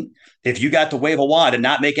didn't, if you got to wave a wand and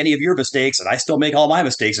not make any of your mistakes and I still make all my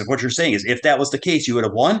mistakes, if what you're saying is if that was the case, you would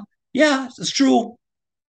have won. Yeah, it's true.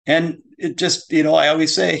 And it just, I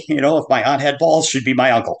always say, if my aunt had balls, she'd be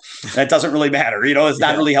my uncle. That doesn't really matter. It's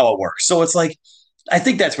not Yeah. really how it works. So it's like, I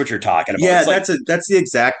think that's what you're talking about. Yeah, It's like, that's the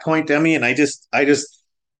exact point, Demi. And I just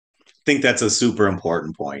think that's a super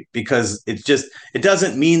important point because it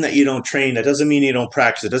doesn't mean that you don't train. That doesn't mean you don't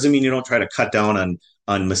practice. It doesn't mean you don't try to cut down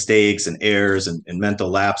on mistakes and errors and mental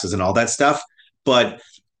lapses and all that stuff. But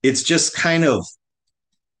it's just kind of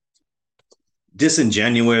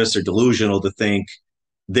disingenuous or delusional to think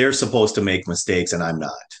they're supposed to make mistakes and I'm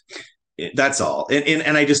not. That's all.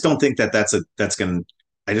 And I just don't think that's going to,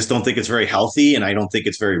 I just don't think it's very healthy and I don't think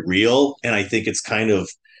it's very real. And I think it's kind of,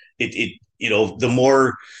 the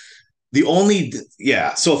more, the only,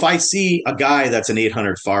 yeah. So if I see a guy that's an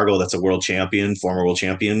 800 Fargo, that's a world champion, former world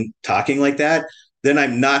champion talking like that, then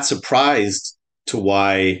I'm not surprised to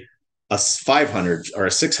why a 500 or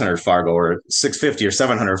a 600 Fargo or 650 or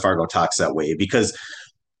 700 Fargo talks that way because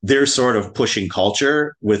they're sort of pushing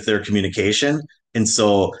culture with their communication. And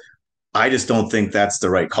so I just don't think that's the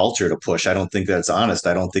right culture to push. I don't think that's honest.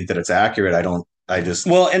 I don't think that it's accurate. I just,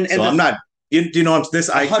 well, and so I'm not, this, this is just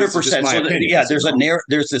 100%. my So opinion. yeah, there's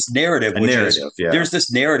this narrative, A which is narrative. Yeah. there's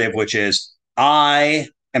this narrative, which is I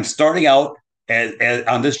am starting out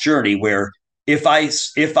on this journey where if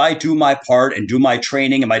I do my part and do my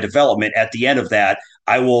training and my development, at the end of that,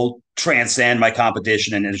 I will transcend my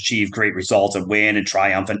competition and achieve great results and win and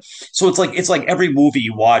triumph. And so it's like every movie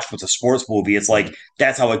you watch with a sports movie, it's like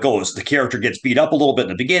that's how it goes. The character gets beat up a little bit in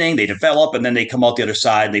the beginning, they develop, and then they come out the other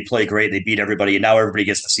side, they play great, they beat everybody, and now everybody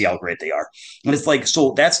gets to see how great they are. And it's like,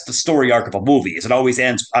 so that's the story arc of a movie, is it always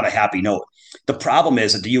ends on a happy note. The problem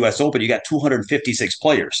is at the US Open, you got 256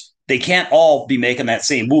 players. They can't all be making that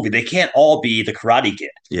same movie. They can't all be the Karate Kid.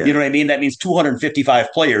 You Yeah. know what I mean? That means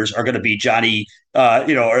 255 players are going to be Johnny,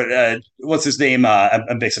 or what's his name?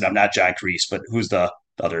 I'm mixing up, not John Kreese, but who's the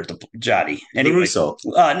other, Johnny? Anyway, LaRusso.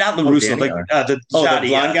 not Oh, LaRusso, Danny. the The Johnny,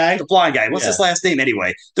 blonde guy. the blonde guy. What's Yeah. his last name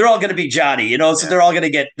anyway? They're all going to be Johnny, so Yeah. they're all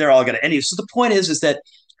going to. Anyway, so the point is that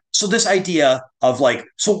so this idea of like,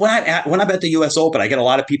 so when I'm at the U.S. Open, I get a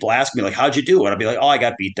lot of people ask me like, "How'd you do?" And I'll be like, "Oh, I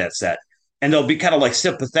got beat that set," and they'll be kind of like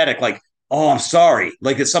sympathetic, like, "Oh, I'm sorry,"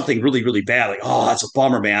 like it's something really, really bad, like, "Oh, that's a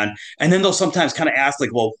bummer, man." And then they'll sometimes kind of ask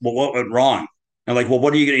like, "Well, what went wrong?" And like, "Well,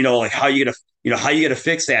 what are you gonna, like, how are you gonna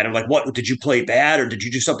fix that?" And like, "What did you play bad or did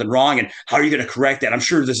you do something wrong? And how are you gonna correct that?" I'm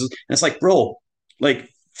sure this is, and it's like, bro, like,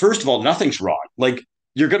 first of all, nothing's wrong. Like,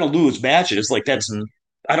 you're gonna lose matches. Like that's Hmm.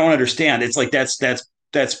 I don't understand. It's like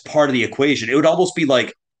that's part of the equation. It would almost be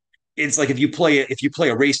like it's like if you play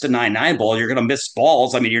a race to 9-9 ball, you're gonna miss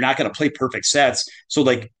balls. I mean, you're not gonna play perfect sets. So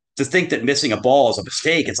like to think that missing a ball is a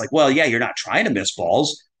mistake, it's like, well, yeah, you're not trying to miss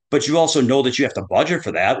balls, but you also know that you have to budget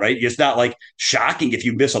for that, right? It's not like shocking if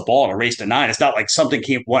you miss a ball in a race to 9. It's not like something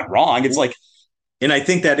went wrong. It's like, And I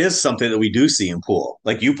think that is something that we do see in pool.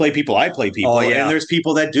 Like you play people, I play oh people, and yeah, there's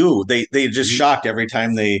people that do. They just shocked every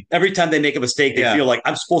time they. every time they make a mistake, they Yeah. feel like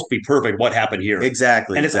I'm supposed to be perfect. What happened here?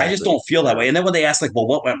 Exactly. And I just Exactly. don't feel that way. And then when they ask like, well,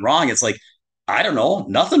 what went wrong? It's like, I don't know.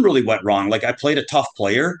 Nothing really went wrong. Like I played a tough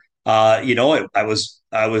player. I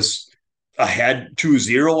was ahead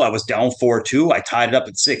 2-0. I was down 4-2. I tied it up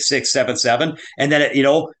at 6-6, 7-7. And then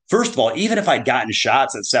first of all, even if I'd gotten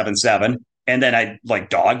shots at 7-7 and then I like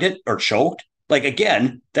dogged it or choked, like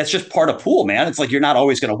again, that's just part of pool, man. It's like you're not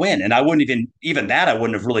always going to win. And I wouldn't even that I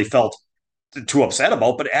wouldn't have really felt too upset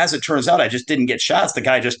about. But as it turns out, I just didn't get shots. The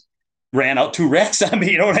guy just ran out 2 racks on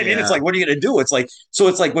me. You know what I mean? It's Yeah. like, what are you going to do? It's like, so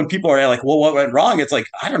it's like when people are like, well, what went wrong? It's like,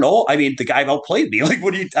 I don't know. I mean, the guy outplayed me. Like,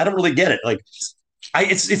 I don't really get it. Like,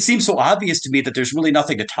 it seems so obvious to me that there's really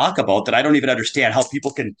nothing to talk about that I don't even understand how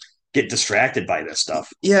people can get distracted by this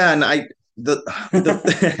stuff. Yeah, and the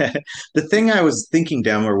the the thing I was thinking,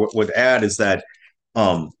 Dem, or would add is that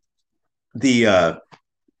um the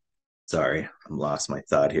sorry, I'm lost my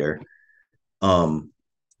thought here. Um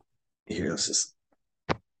Here, let's just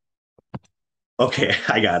okay,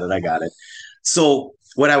 I got it. So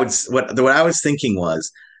what I was thinking was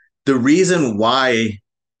the reason why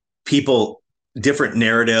people different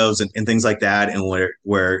narratives and things like that, and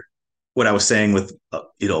where what I was saying with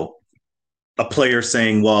a player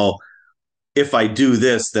saying, well, if I do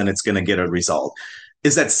this, then it's going to get a result,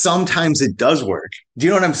 is that sometimes it does work. Do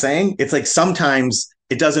you know what I'm saying? It's like sometimes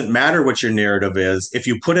it doesn't matter what your narrative is. If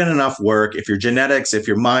you put in enough work, if your genetics, if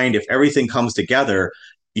your mind, if everything comes together,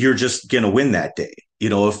 you're just going to win that day.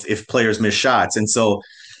 If players miss shots. And so,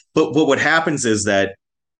 but what happens is that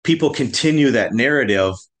people continue that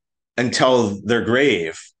narrative until their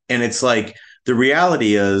grave. And it's like the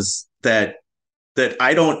reality is that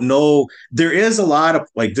I don't know. There is a lot of,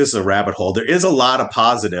 like, this is a rabbit hole. There is a lot of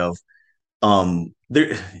positive.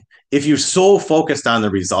 There, if you're so focused on the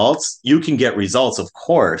results, you can get results, of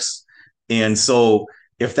course. And so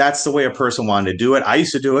if that's the way a person wanted to do it, I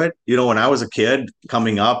used to do it. When I was a kid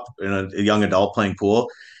coming up and a young adult playing pool,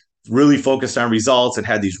 really focused on results and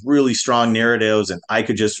had these really strong narratives, and I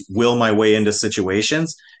could just will my way into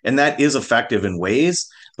situations, and that is effective in ways.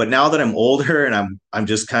 But now that I'm older and I'm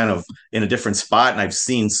just kind of in a different spot, and I've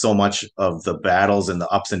seen so much of the battles and the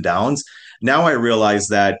ups and downs, now I realize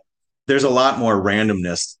that there's a lot more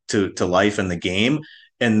randomness to life in the game,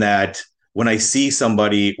 and that when I see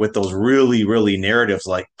somebody with those really, really narratives,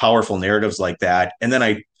 like powerful narratives like that, and then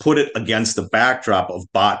I put it against the backdrop of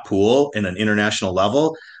bot pool in an international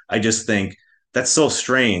level, I just think that's so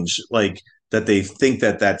strange, like that they think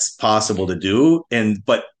that that's possible to do,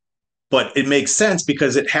 but it makes sense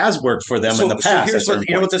because it has worked for them in the So past. here's what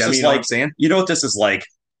you know what this is like. Saying? You know what this is like?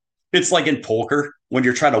 It's like in poker when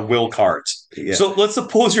you're trying to will cards. Yeah. So let's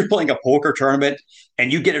suppose you're playing a poker tournament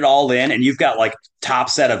and you get it all in and you've got like top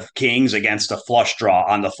set of kings against a flush draw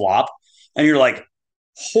on the flop. And you're like,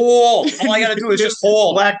 hold. All I got to do is just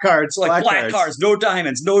hold. Black cards, So like black cards, no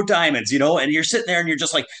diamonds, no diamonds, and you're sitting there and you're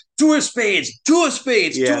just like, two of spades, two of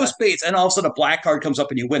spades, two of spades. And all of a sudden a black card comes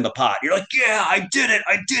up and you win the pot. You're like, yeah, I did it.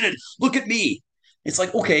 I did it. Look at me. It's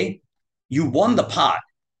like, okay, you won the pot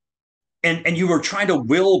and you were trying to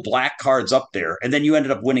will black cards up there, and then you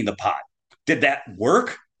ended up winning the pot. Did that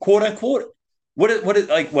work, quote unquote? What is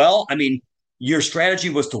like? Well, I mean, your strategy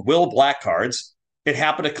was to will black cards. It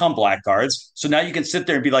happened to come black cards, so now you can sit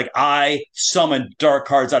there and be like, I summoned dark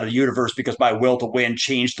cards out of the universe because my will to win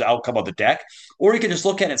changed the outcome of the deck. Or you can just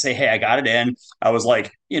look at it and say, hey, I got it in. I was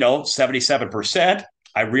like, 77%.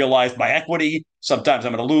 I realized my equity. Sometimes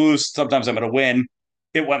I'm going to lose. Sometimes I'm going to win.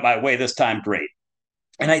 It went my way this time. Great.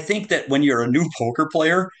 And I think that when you're a new poker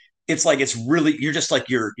player, it's like it's really you're just like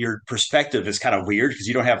your perspective is kind of weird because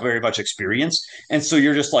you don't have very much experience. And so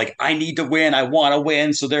you're just like, I need to win, I want to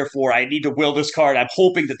win, so therefore I need to will this card. I'm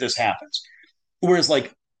hoping that this happens. Whereas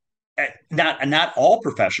like not all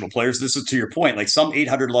professional players. This is to your point. Like some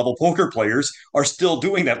 800 level poker players are still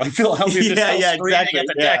doing that. Like Phil Hellmuth is still exactly. at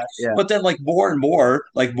the deck. But then like more and more,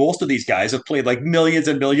 like most of these guys have played like millions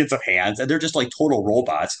and millions of hands, and they're just like total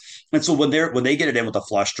robots. And so when they get it in with a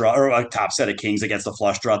flush draw or a top set of kings against a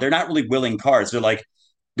flush draw, they're not really willing cards.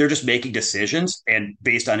 They're just making decisions and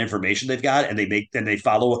based on information they've got, and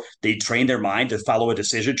they train their mind to follow a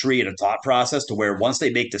decision tree and a thought process to where once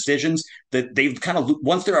they make decisions that they've kind of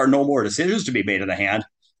once there are no more decisions to be made in the hand,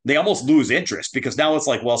 they almost lose interest because now it's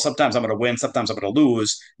like, well, sometimes I'm going to win, sometimes I'm going to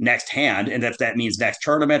lose next hand. And if that means next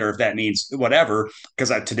tournament or if that means whatever,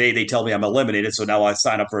 because today they tell me I'm eliminated. So now I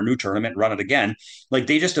sign up for a new tournament and run it again. Like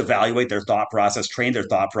they just evaluate their thought process, train their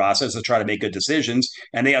thought process to try to make good decisions.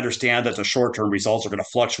 And they understand that the short term results are going to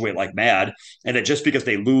fluctuate like mad. And that just because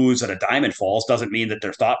they lose and a diamond falls doesn't mean that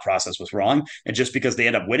their thought process was wrong. And just because they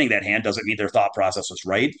end up winning that hand doesn't mean their thought process was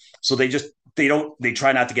right. So they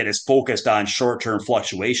try not to get as focused on short-term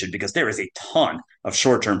fluctuation because there is a ton of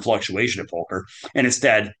short-term fluctuation in poker. And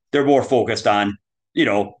instead, they're more focused on,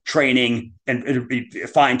 training and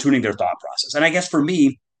fine-tuning their thought process. And I guess for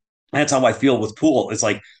me, that's how I feel with pool. It's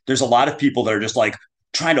like there's a lot of people that are just like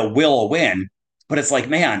trying to will a win, but it's like,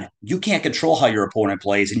 man, you can't control how your opponent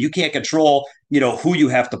plays, and you can't control, who you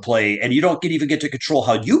have to play, and you don't even get to control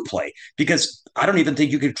how you play because I don't even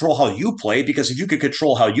think you control how you play because if you could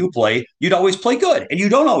control how you play, you'd always play good, and you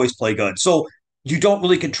don't always play good. So you don't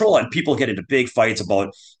really control it. And people get into big fights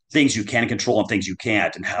about things you can control and things you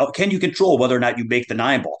can't. And how can you control whether or not you make the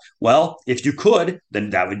 9 ball? Well, if you could,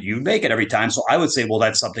 then you'd make it every time. So I would say, well,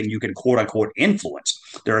 that's something you can quote unquote influence.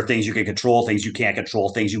 There are things you can control, things you can't control,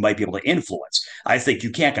 things you might be able to influence. I think you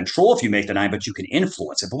can't control if you make the 9, but you can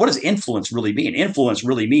influence it. But what does influence really mean? Influence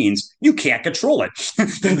really means you can't control it.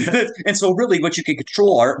 And so really what you can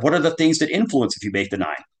control are what are the things that influence if you make the 9?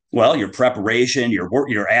 Well, your preparation, your work,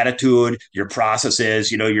 your attitude, your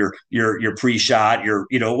processes, your pre-shot,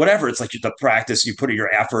 whatever. It's like the practice you put in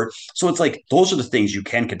your effort. So it's like those are the things you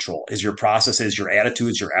can control: is your processes, your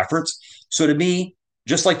attitudes, your efforts. So to me,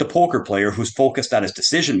 just like the poker player who's focused on his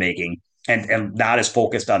decision making and not as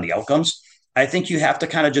focused on the outcomes. I think you have to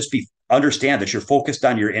kind of just be understand that you're focused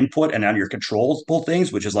on your input and on your controllable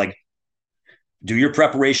things, which is like do your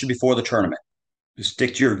preparation before the tournament.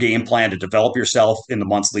 Stick to your game plan to develop yourself in the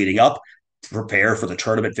months leading up, prepare for the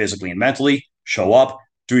tournament physically and mentally, show up,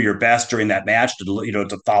 do your best during that match to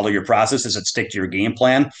to follow your processes and stick to your game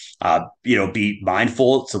plan. Be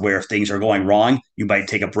mindful to where if things are going wrong, you might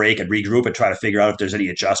take a break and regroup and try to figure out if there's any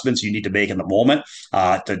adjustments you need to make in the moment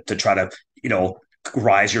to try to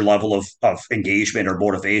rise your level of engagement or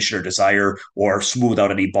motivation or desire or smooth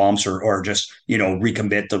out any bumps or just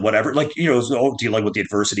recommit to whatever, like dealing with the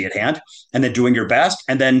adversity at hand and then doing your best.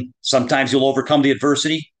 And then sometimes you'll overcome the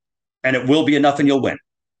adversity and it will be enough and you'll win.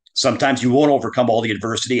 Sometimes you won't overcome all the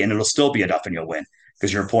adversity and it'll still be enough and you'll win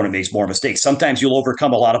because your opponent makes more mistakes. Sometimes you'll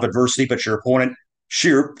overcome a lot of adversity, but your opponent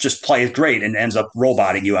sheer just plays great and ends up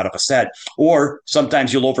roboting you out of a set. Or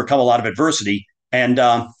sometimes you'll overcome a lot of adversity and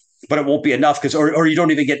but it won't be enough because or you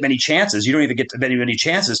don't even get many chances. You don't even get many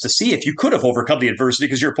chances to see if you could have overcome the adversity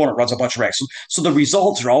because your opponent runs a bunch of X. So the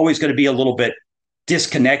results are always going to be a little bit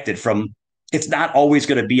disconnected from. It's not always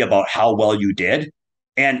going to be about how well you did,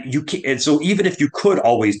 and you can, and so even if you could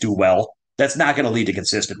always do well, that's not going to lead to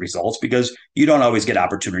consistent results because you don't always get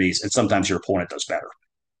opportunities, and sometimes your opponent does better.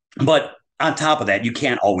 But on top of that, you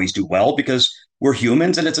can't always do well because we're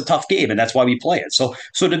humans and it's a tough game, and that's why we play it. So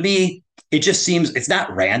to me, it just seems it's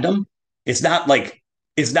not random. It's not like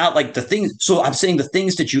it's not like the things. So I'm saying the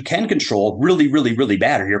things that you can control really, really, really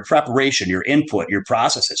matter. Your preparation, your input, your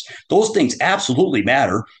processes, those things absolutely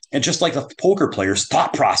matter. And just like the poker players'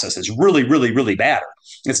 thought processes really, really, really matter.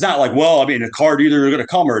 It's not like, well, I mean, a card either going to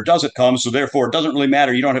come or it doesn't come, so therefore it doesn't really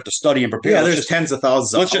matter. You don't have to study and prepare. Yeah, there's tens of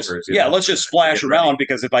thousands of hours. Let's just splash around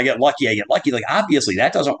because if I get lucky, I get lucky. Like obviously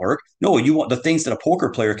that doesn't work. No, you want the things that a poker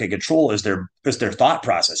player can control is their thought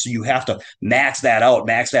process. So you have to max that out,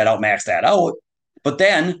 max that out, max that out. But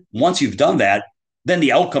then once you've done that, then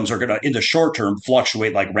the outcomes are going to, in the short term,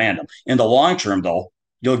 fluctuate like random. In the long term, though,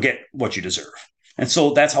 you'll get what you deserve. And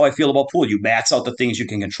so that's how I feel about pool. You max out the things you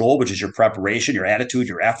can control, which is your preparation, your attitude,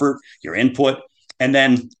 your effort, your input, and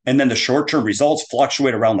then the short term results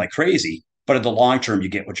fluctuate around like crazy. But in the long term, you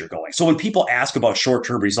get what you're going. So when people ask about short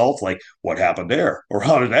term results, like what happened there, or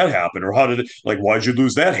how did that happen, or how did it, like why'd you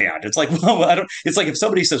lose that hand? It's like, well, I don't. It's like if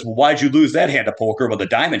somebody says, well, why'd you lose that hand of poker when the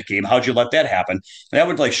diamond came? How'd you let that happen? That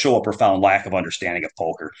would like show a profound lack of understanding of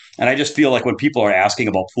poker. And I just feel like when people are asking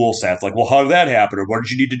about pool sets, like, well, how did that happen, or what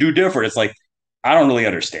did you need to do different? It's like I don't really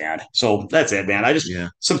understand. So that's it, man. I just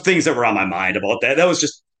some things that were on my mind about that. That was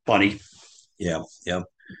just funny. Yeah, yeah.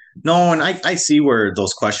 No, and I see where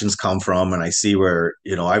those questions come from, and I see where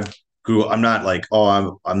I'm not like,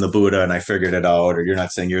 oh, I'm the Buddha and I figured it out, or you're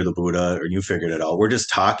not saying you're the Buddha or you figured it out. We're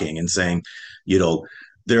just talking and saying, you know,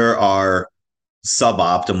 there are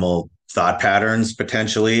suboptimal thought patterns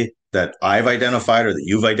potentially that I've identified or that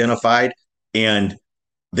you've identified, and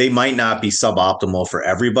they might not be suboptimal for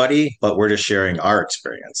everybody, but we're just sharing our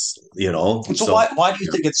experience. So why do you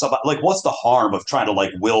think it's about like what's the harm of trying to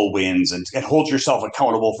like will wins and hold yourself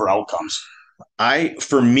accountable for outcomes?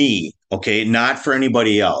 For me, okay, not for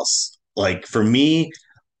anybody else. Like for me,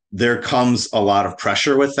 there comes a lot of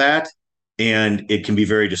pressure with that, and it can be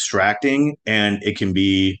very distracting, and it can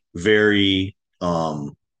be very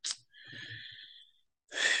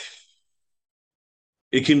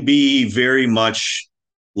it can be very much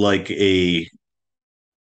like a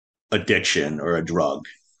addiction or a drug.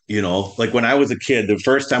 Like when I was a kid, the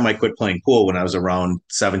first time I quit playing pool when I was around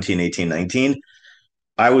 17, 18, 19,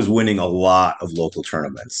 I was winning a lot of local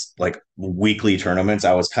tournaments, like weekly tournaments.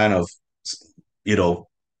 I was kind of, you know,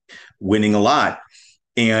 winning a lot.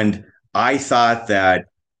 And I thought that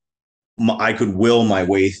I could will my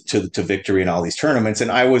way to victory in all these tournaments.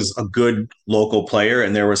 And I was a good local player,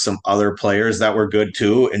 and there were some other players that were good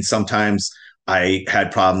too. And sometimes I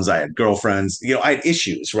had problems. I had girlfriends, I had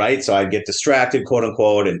issues, right? So I'd get distracted, quote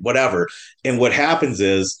unquote, and whatever. And what happens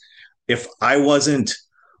is if I wasn't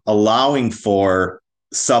allowing for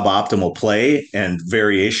suboptimal play and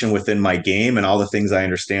variation within my game and all the things I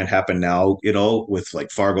understand happen now, with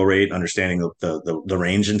like Fargo rate, understanding the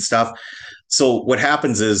range and stuff. So what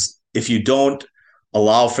happens is if you don't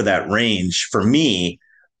allow for that range, for me,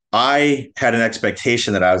 I had an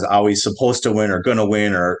expectation that I was always supposed to win or going to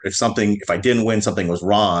win, or if I didn't win, something was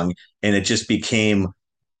wrong. And it just became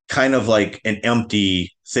kind of like an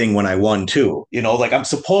empty thing when I won too. Like I'm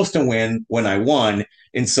supposed to win when I won.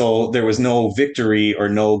 And so there was no victory or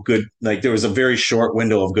no good, like there was a very short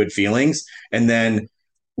window of good feelings. And then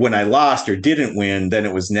when I lost or didn't win, then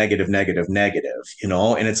it was negative, negative, negative,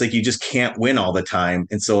 and it's like you just can't win all the time.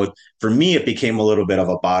 And so for me, it became a little bit of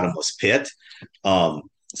a bottomless pit. Um,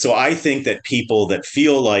 so I think that people that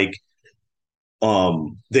feel like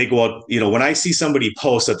they go out, when I see somebody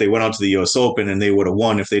post that they went out to the US Open and they would have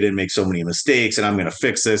won if they didn't make so many mistakes, and I'm going to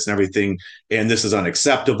fix this and everything, and this is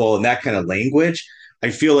unacceptable, and that kind of language, I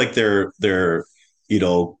feel like they're, you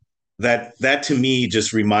know, that to me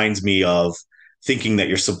just reminds me of thinking that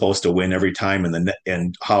you're supposed to win every time,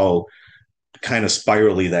 and how kind of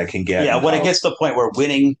spirally that can get. Yeah, And when it how gets to the point where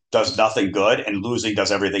winning does nothing good and losing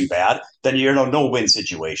does everything bad, then you're no win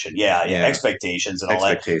situation. Yeah, yeah, yeah, expectations and all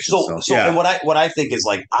that. expectations. So So so and yeah, what I think is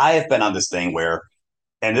like I have been on this thing where,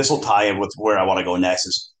 and this will tie in with where I want to go next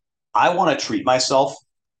is I want to treat myself.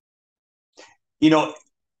 You know,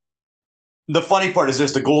 the funny part is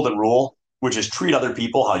there's the golden rule, which is treat other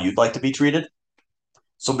people how you'd like to be treated.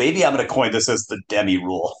 So maybe I'm going to coin this as the demi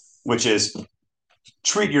rule, which is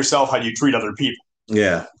treat yourself how you treat other people.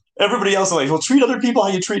 yeah, Everybody else is like, well, treat other people how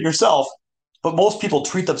you treat yourself. But most people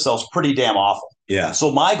treat themselves pretty damn awful. yeah.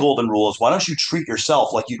 So my golden rule is why don't you treat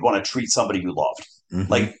yourself like you'd want to treat somebody you loved? Hmm.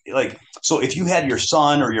 So if you had your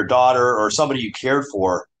son or your daughter or somebody you cared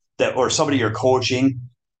for that or somebody you're coaching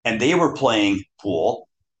and they were playing pool,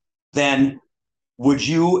 then would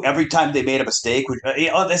you every time they made a mistake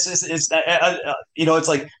this is it's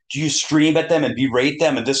like do you scream at them and berate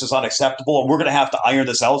them and this is unacceptable and we're going to have to iron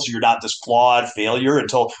this out so you're not this flawed failure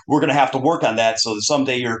until we're going to have to work on that so that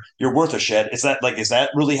someday you're worth a shit? Is that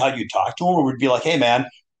really how you talk to them, or would be like, hey man,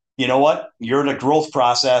 you know what, you're in a growth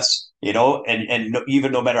process, and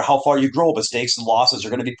even no matter how far you grow, mistakes and losses are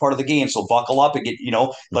going to be part of the game, so buckle up and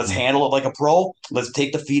let's Hmm. handle it like a pro. Let's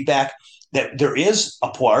take the feedback. That there is a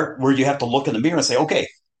part where you have to look in the mirror and say, okay,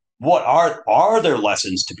 what are there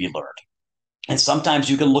lessons to be learned? And sometimes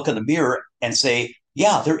you can look in the mirror and say,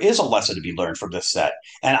 yeah, there is a lesson to be learned from this set.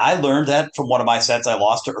 And I learned that from one of my sets I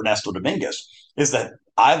lost to Ernesto Dominguez, is that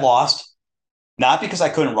I lost not because I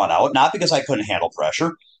couldn't run out, not because I couldn't handle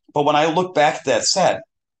pressure, but when I look back at that set,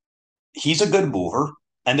 he's a good mover.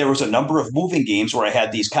 And there was a number of moving games where I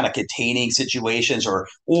had these kind of containing situations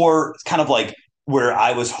or kind of like where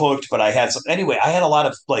I was hooked, but I had some anyway, I had a lot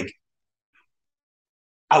of like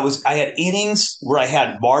I had innings where I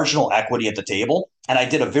had marginal equity at the table, and I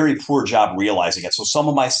did a very poor job realizing it. So some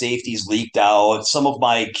of my safeties leaked out, some of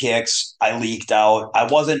my kicks I leaked out.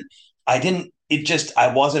 I didn't. It just I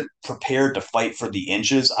wasn't prepared to fight for the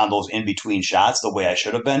inches on those in between shots the way I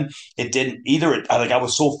should have been. It didn't either. I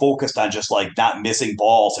was so focused on just like not missing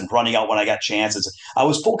balls and running out when I got chances. I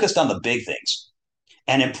was focused on the big things.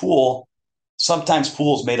 And in pool, sometimes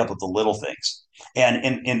pool is made up of the little things. And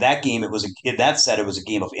in that game, in that set, it was a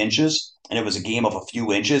game of inches, and it was a game of a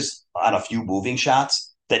few inches on a few moving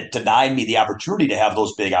shots that denied me the opportunity to have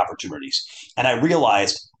those big opportunities. And I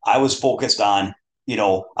realized I was focused on,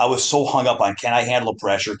 I was so hung up on, can I handle the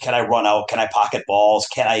pressure? Can I run out? Can I pocket balls?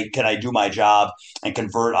 Can I do my job and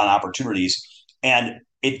convert on opportunities? And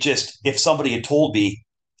it just, if somebody had told me,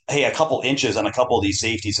 hey, a couple inches on a couple of these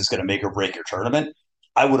safeties is going to make or break your tournament,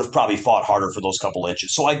 I would have probably fought harder for those couple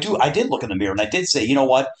inches. So I did look in the mirror and I did say, you know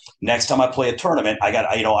what? Next time I play a tournament, I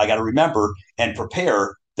got to remember and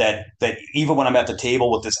prepare that even when I'm at the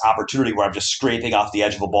table with this opportunity where I'm just scraping off the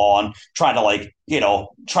edge of a ball and trying to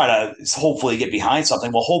try to hopefully get behind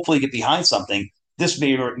something. Well, hopefully get behind something. This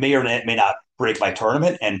may or may not break my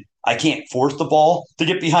tournament, and I can't force the ball to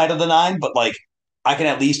get behind on the nine, but like I can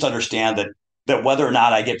at least understand that whether or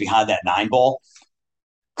not I get behind that nine ball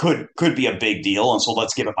could be a big deal, and so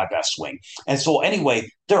let's give it my best swing. And so anyway,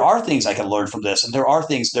 there are things I can learn from this, and there are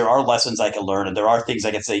lessons I can learn, and there are things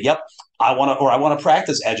I can say, yep, I want to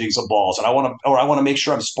practice edging some balls, and I want to make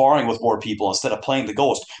sure I'm sparring with more people instead of playing the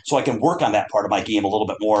ghost, so I can work on that part of my game a little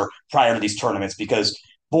bit more prior to these tournaments. Because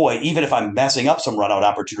boy, even if I'm messing up some run out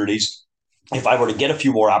opportunities, if I were to get a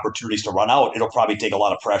few more opportunities to run out, it'll probably take a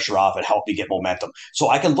lot of pressure off and help me get momentum. So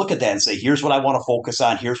I can look at that and say, here's what I want to focus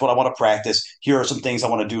on. Here's what I want to practice. Here are some things I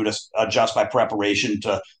want to do to adjust my preparation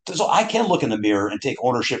so I can look in the mirror and take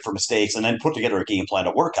ownership for mistakes and then put together a game plan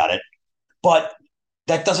to work on it. But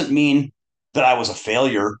that doesn't mean that I was a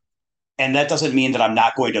failure. And that doesn't mean that I'm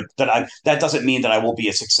not going to, that doesn't mean that I will be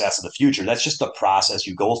a success in the future. That's just the process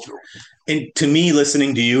you go through. And to me,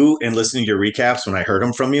 listening to you and listening to your recaps when I heard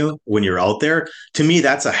them from you when you're out there, to me,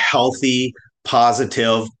 that's a healthy,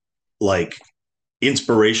 positive, like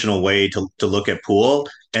inspirational way to look at pool,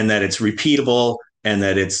 and that it's repeatable and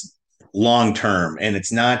that it's long term. And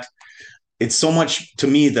it's not, it's so much to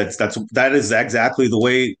me that is exactly the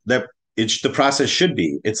way that the process should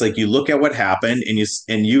be. It's like you look at what happened and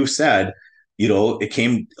you said, it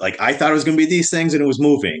came like I thought it was going to be these things and it was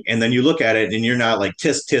moving. And then you look at it and you're not like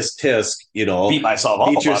tisk, tisk, tisk, Beat myself up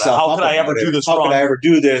beat about it. yourself How up could I about ever it. do this How could wrong? I ever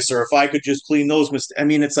do this? Or if I could just clean those mistakes. I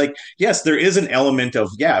mean, it's like, yes, there is an element of,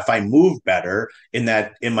 yeah, if I move better in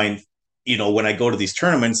my, when I go to these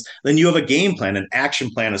tournaments, then you have a game plan, an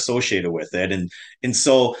action plan associated with it. And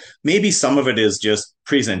so maybe some of it is just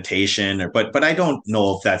presentation but I don't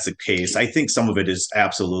know if that's the case. I think some of it is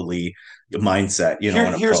absolutely the mindset,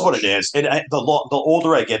 an Here's what it approach. is. The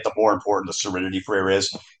older I get, the more important the serenity prayer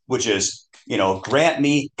is, which is, God, grant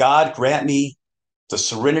me the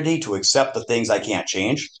serenity to accept the things I can't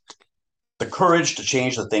change, the courage to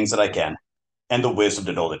change the things that I can, and the wisdom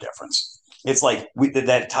to know the difference. It's like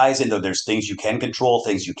that ties into there's things you can control,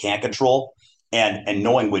 things you can't control, and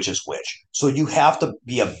knowing which is which. So you have to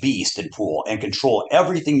be a beast in pool and control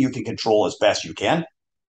everything you can control as best you can,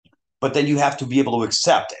 but then you have to be able to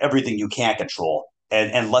accept everything you can't control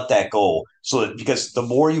and let that go. So that because the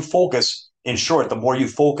more you focus, in short, the more you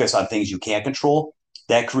focus on things you can't control,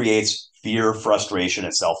 that creates fear, frustration,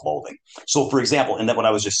 and self-loathing. So, for example, and that what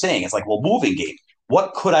I was just saying, it's like, well, moving game.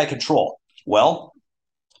 What could I control? Well,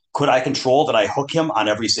 could I control that I hook him on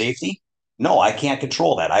every safety? No, I can't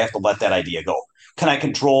control that. I have to let that idea go. Can I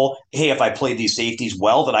control, hey, if I play these safeties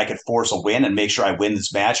well, that I could force a win and make sure I win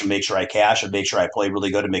this match and make sure I cash and make sure I play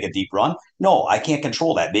really good and make a deep run? No, I can't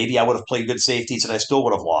control that. Maybe I would have played good safeties and I still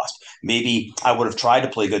would have lost. Maybe I would have tried to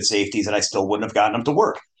play good safeties and I still wouldn't have gotten them to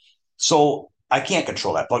work. So I can't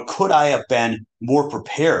control that. But could I have been more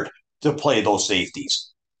prepared to play those safeties?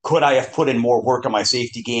 Could I have put in more work on my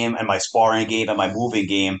safety game and my sparring game and my moving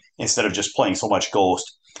game instead of just playing so much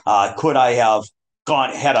ghost? Could I have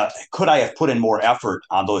could I have put in more effort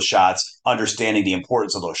on those shots, understanding the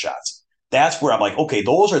importance of those shots? That's where I'm like, okay,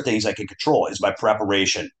 those are things I can control is my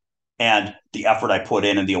preparation and the effort I put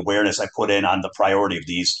in and the awareness I put in on the priority of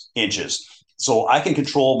these inches. So I can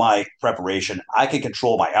control my preparation. I can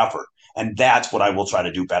control my effort. And that's what I will try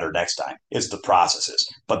to do better next time is the processes.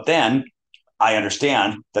 But then I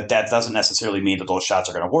understand that that doesn't necessarily mean that those shots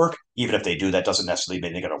are going to work. Even if they do, that doesn't necessarily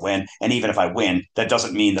mean they're going to win. And even if I win, that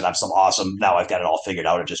doesn't mean that I'm some awesome, now I've got it all figured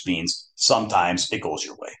out. It just means sometimes it goes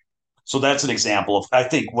your way. So that's an example of, I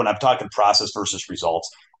think when I'm talking process versus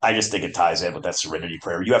results, I just think it ties in with that serenity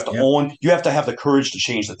prayer. You have to Yep. own, you have to have the courage to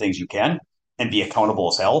change the things you can and be accountable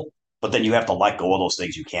as hell. But then you have to let go of those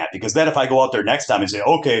things you can't. Because then if I go out there next time and say,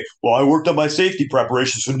 okay, well, I worked on my safety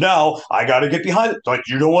preparation, so now I got to get behind it. Like,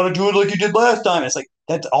 you don't want to do it like you did last time. It's like,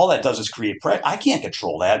 that all that does is create pressure. I can't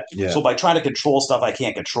control that. Yeah. So by trying to control stuff I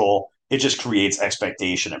can't control, it just creates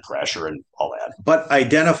expectation and pressure and all that. But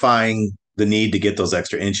identifying the need to get those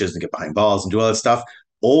extra inches and get behind balls and do all that stuff,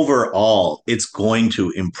 overall, it's going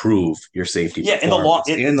to improve your safety Yeah, performance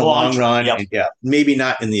in the long term. run. Yep. Yeah, maybe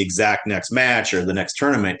not in the exact next match or the next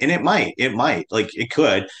tournament, and it might, like it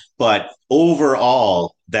could, but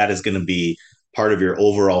overall, that is going to be part of your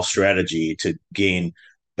overall strategy to gain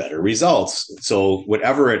better results. So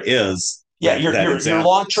whatever it is, Yeah, your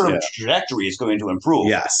long term yeah. trajectory is going to improve.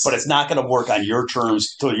 Yes, But it's not going to work on your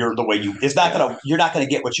terms till you're the way you. It's not going to. You're not going to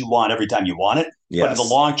get what you want every time you want it. yes. But in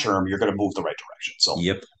the long term, you're going to move the right direction. So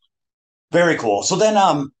Yep. very cool. So then,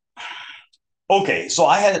 okay, so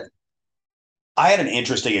I had an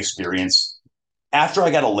interesting experience after I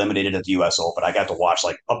got eliminated at the U.S. Open. I got to watch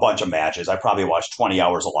like a bunch of matches. I probably watched 20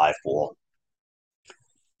 hours of live pool,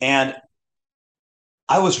 and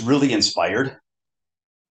I was really inspired.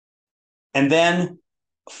 And then,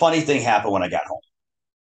 funny thing happened when I got home.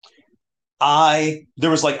 I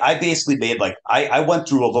basically made like I went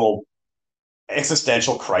through a little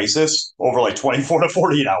existential crisis over like 24 to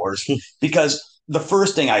 48 hours because the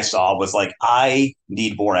first thing I saw was like I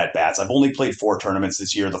need more at bats. I've only played 4 tournaments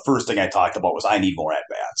this year. The first thing I talked about was I need more at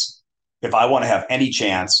bats. If I want to have any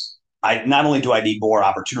chance, I not only do I need more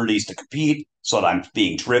opportunities to compete so that I'm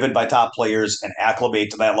being driven by top players and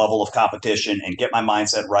acclimate to that level of competition and get my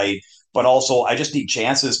mindset right, but also I just need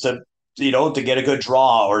chances to get a good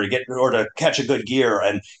draw or to catch a good gear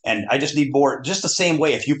and I just need more. Just the same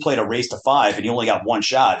way if you played a race to 5 and you only got one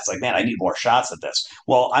shot, it's like, man, I need more shots than this.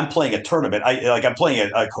 Well, I'm playing a tournament. I'm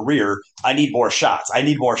playing a career. I need more shots. I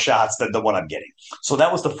need more shots than the one I'm getting. So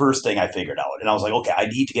that was the first thing I figured out, and I was like, okay, I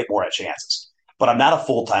need to get more at chances. But I'm not a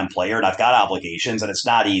full-time player and I've got obligations, and it's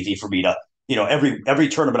not easy for me to every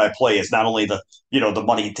tournament I play is not only the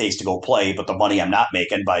money it takes to go play, but the money I'm not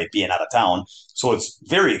making by being out of town. So it's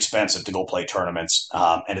very expensive to go play tournaments,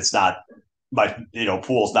 and it's not my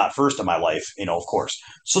pool's not first in my life, of course.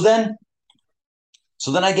 So then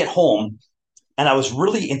I get home, and I was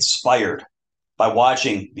really inspired by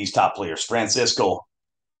watching these top players, Francisco,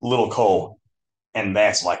 Little Co, and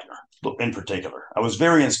Max Lechner. in particular. I was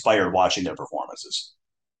very inspired watching their performances.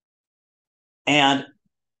 And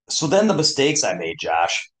so then the mistakes I made,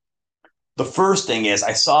 Josh, the first thing is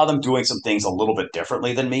I saw them doing some things a little bit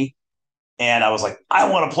differently than me. And I was like, I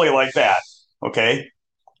want to play like that. Okay.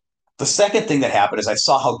 The second thing that happened is I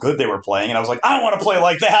saw how good they were playing, and I was like, I want to play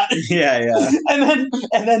like that. Yeah, yeah.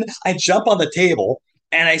 And then I jump on the table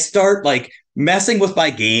and I start like messing with my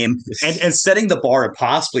game and setting the bar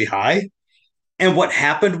impossibly high. And what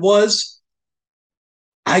happened was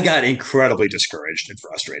I got incredibly discouraged and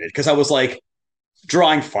frustrated because I was like,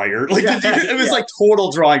 drawing fire. Like Yeah, it was yeah, like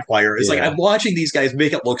total drawing fire. It's like yeah. I'm watching these guys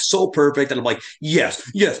make it look so perfect, and I'm like, yes,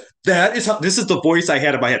 yes, that is how. This is the voice I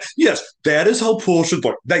had in my head. Yes, that is how pool should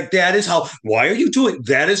look. Like that is how. Why are you doing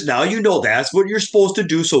that? Is now you know that's what you're supposed to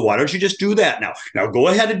do. So why don't you just do that now? Now go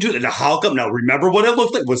ahead and do that. Now how come? Now remember what it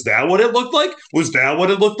looked like. Was that what it looked like? Was that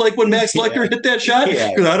what it looked like when Max Yeah, Lecter hit that shot? yeah,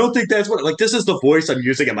 Because I don't think that's what. Like this is the voice I'm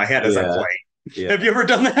using in my head as I'm yeah, playing. yeah. Have you ever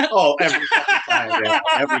done that? Oh, every fucking time, yeah.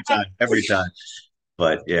 Every time, every time.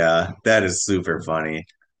 But yeah, that is super funny.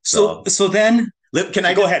 So So so then can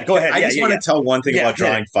I go just ahead. Go ahead. I Yeah, just yeah, want yeah. to tell one thing Yeah, about hit it.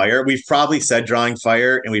 drawing fire. We've probably said drawing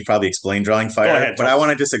fire and we've probably explained drawing Go fire, ahead. but I want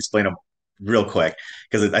to just explain a real quick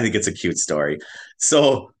because I think it's a cute story.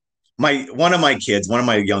 So my one of my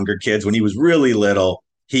younger kids, when he was really little,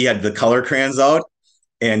 he had the color crayons out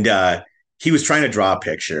and he was trying to draw a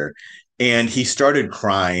picture and he started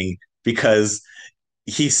crying because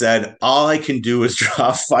he said, all I can do is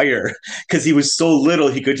draw fire because he was so little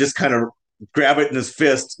he could just kind of grab it in his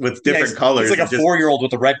fist with Yeah, different it's colors like a and just 4-year-old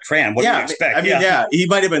with a red crayon. What do you yeah, expect? I mean, Yeah, yeah, he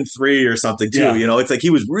might have been 3 or something too. yeah. You know, it's like he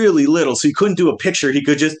was really little, so he couldn't do a picture. He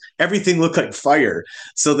could just everything looked like fire.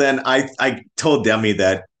 So then I told Demi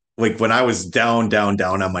that like when I was down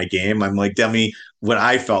on my game, I'm like Demi, when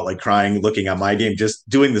I felt like crying looking at my game, just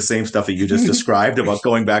doing the same stuff that you just described about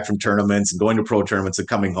going back from tournaments and going to pro tournaments and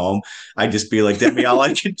coming home, I'd just be like Demi, all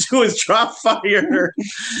I can do is drop fire.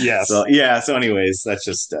 So Yes. yeah. So anyways, that's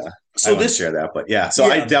just I So want to this, share that. But yeah, so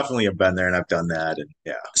I yeah. definitely have been there and I've done that and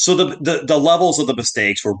yeah. So the levels of the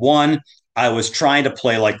mistakes were one. I was trying to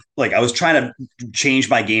play like I was trying to change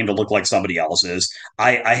my game to look like somebody else's.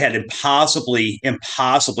 I had impossibly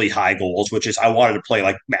high goals, which is I wanted to play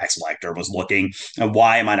like Max Lecter was looking, and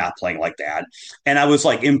why am I not playing like that? And I was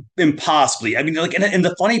like impossibly. I mean, like, and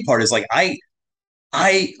the funny part is like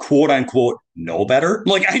I quote unquote know better.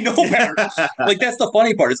 Like I know better. Like that's the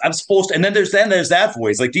funny part is I'm supposed to, and then there's that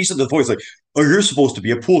voice. Like these are the voice like, oh, you're supposed to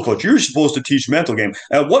be a pool coach. You're supposed to teach mental game.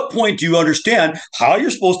 At what point do you understand how you're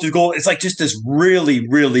supposed to go? It's like just this really,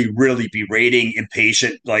 really, really berating,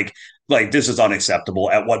 impatient, like this is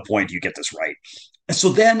unacceptable. At what point do you get this right? And so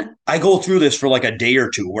then I go through this for like a day or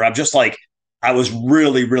two where I'm just like, I was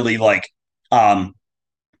really, really like um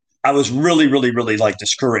I was really, really, really like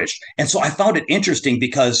discouraged. And so I found it interesting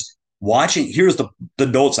because here's the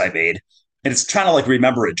notes I made. And it's trying to like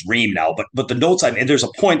remember a dream now, but the notes I made, there's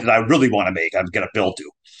a point that I really want to make, I'm gonna build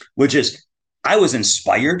to, which is I was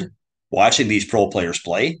inspired watching these pro players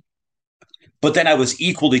play, but then I was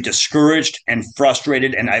equally discouraged and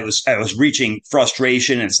frustrated, and I was reaching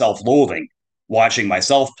frustration and self-loathing watching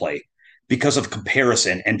myself play because of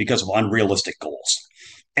comparison and because of unrealistic goals.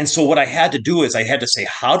 And so what I had to do is I had to say,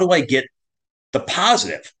 how do I get the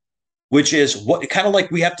positive, which is what kind of like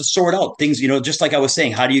we have to sort out things, just like I was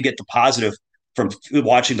saying, how do you get the positive from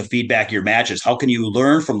watching the feedback of your matches? How can you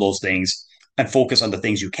learn from those things and focus on the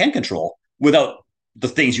things you can control without the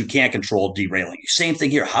things you can't control derailing you? Same thing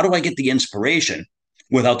here. How do I get the inspiration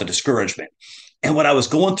without the discouragement? And what I was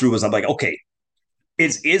going through was I'm like, okay,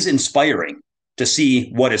 it is inspiring to see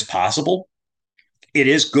what is possible. It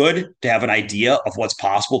is good to have an idea of what's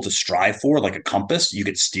possible to strive for, like a compass. You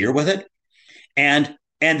could steer with it, and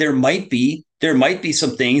there might be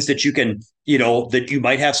some things that you can that you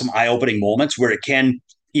might have some eye-opening moments where it can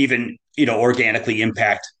even organically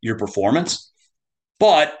impact your performance.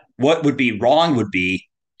 But what would be wrong would be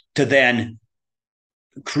to then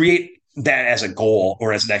create that as a goal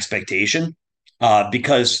or as an expectation,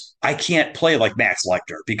 because I can't play like Max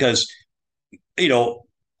Lecter because you know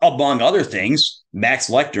among other things Max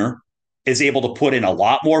Lecter is able to put in a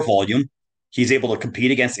lot more volume. He's able to compete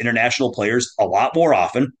against international players a lot more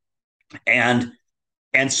often. And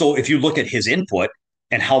and so if you look at his input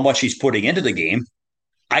and how much he's putting into the game,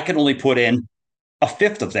 I can only put in a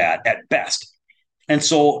fifth of that at best. And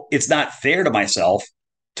so it's not fair to myself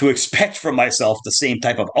to expect from myself the same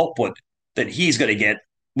type of output that he's going to get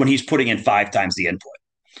when he's putting in 5 times the input.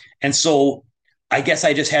 And so I guess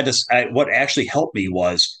I just had to, what actually helped me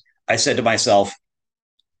was I said to myself,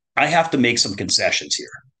 I have to make some concessions here.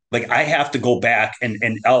 like I have to go back and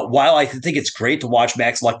while I think it's great to watch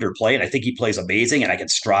Max Lechner play, and I think he plays amazing, and I can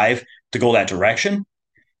strive to go that direction,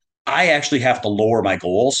 I actually have to lower my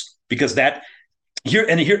goals because that here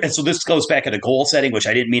and so this goes back into goal setting, which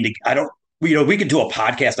I didn't mean to. I don't. We could do a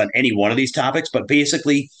podcast on any one of these topics, but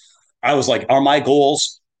basically, I was like, are my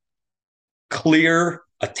goals clear,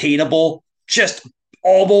 attainable, just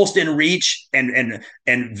almost in reach and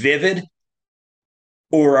vivid,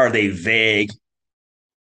 or are they vague,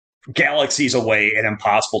 galaxies away and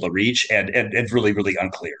impossible to reach and really, really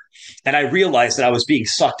unclear? And I realized that I was being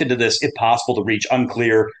sucked into this impossible to reach,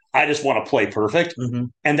 unclear. I just want to play perfect. Mm-hmm.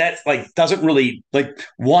 And that like doesn't really like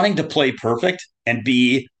wanting to play perfect and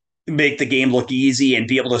be make the game look easy and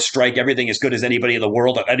be able to strike everything as good as anybody in the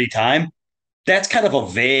world at any time. That's kind of a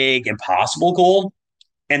vague, impossible goal.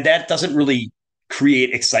 And that doesn't really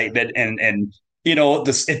create excitement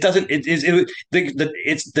this it doesn't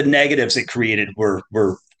it's the negatives it created were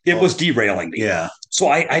it was derailing me. Yeah. So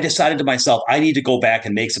I decided to myself, I need to go back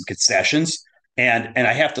and make some concessions. And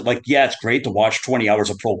I have to like, yeah, it's great to watch 20 hours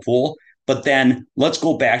of pro pool, but then let's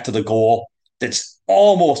go back to the goal that's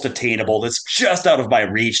almost attainable, that's just out of my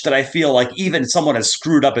reach, that I feel like even someone as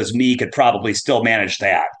screwed up as me could probably still manage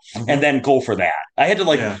that and then go for that. I had to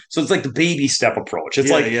like, so it's like the baby step approach. It's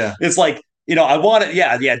like, I want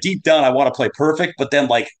to, deep down, I want to play perfect, but then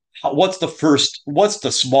like, what's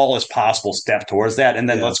the smallest possible step towards that? And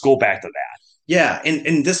then let's go back to that. Yeah.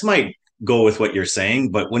 And this might go with what you're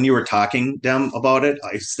saying, but when you were talking, Dem, about it,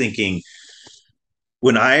 I was thinking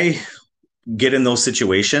when I get in those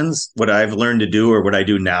situations, what I've learned to do or what I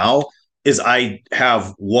do now is I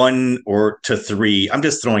have 1 or 3, I'm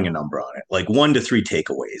just throwing a number on it, like 1 to 3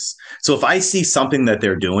 takeaways. So if I see something that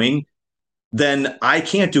they're doing, then I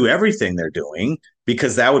can't do everything they're doing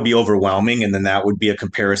because that would be overwhelming. And then that would be a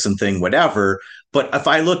comparison thing, whatever. But if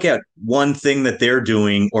I look at one thing that they're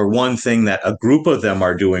doing or one thing that a group of them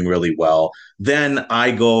are doing really well, then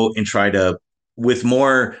I go and try to, with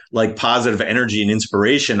more like positive energy and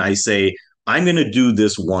inspiration, I say, I'm going to do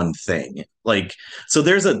this one thing. Like, so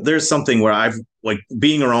there's something where I've like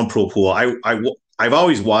being around pro pool. I've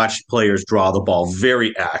always watched players draw the ball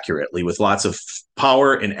very accurately with lots of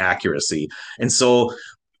power and accuracy. And so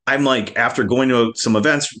I'm like, after going to some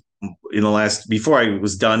events before I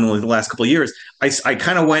was done with the last couple of years, I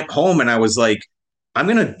kind of went home and I was like, I'm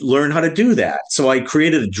going to learn how to do that. So I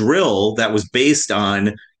created a drill that was based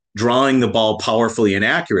on drawing the ball powerfully and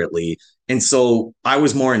accurately. And so I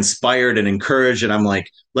was more inspired and encouraged. And I'm like,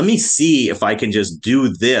 let me see if I can just do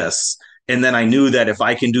this. And then I knew that if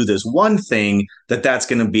I can do this one thing, that's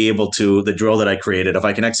going to be able to, the drill that I created, if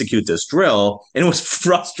I can execute this drill. And it was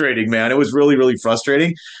frustrating, man. It was really, really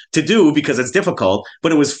frustrating to do because it's difficult,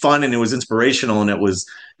 but it was fun and it was inspirational and it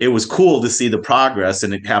was cool to see the progress.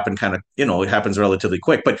 And it happened kind of, it happens relatively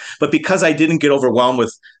quick. But because I didn't get overwhelmed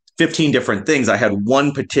with 15 different things, I had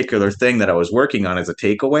one particular thing that I was working on as a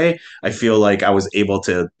takeaway. I feel like I was able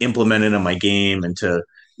to implement it in my game and to,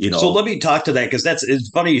 So let me talk to that because it's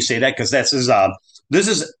funny you say that because this is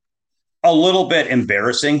a little bit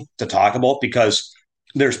embarrassing to talk about because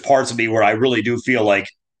there's parts of me where I really do feel like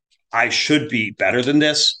I should be better than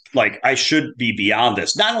this. Like I should be beyond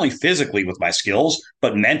this, not only physically with my skills,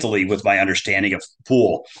 but mentally with my understanding of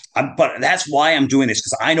pool. But that's why I'm doing this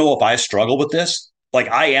because I know if I struggle with this, like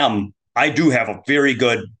I do have a very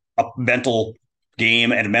good mental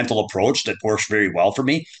game and a mental approach that works very well for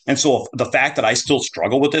me. And so the fact that I still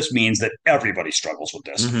struggle with this means that everybody struggles with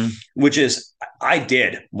this, which is I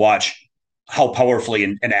did watch how powerfully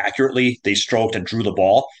and accurately they stroked and drew the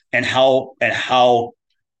ball and how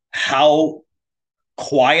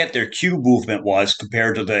quiet their cue movement was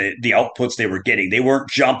compared to the outputs they were getting. They weren't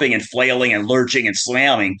jumping and flailing and lurching and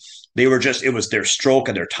slamming. It was their stroke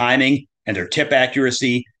and their timing and their tip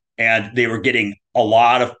accuracy. And they were getting a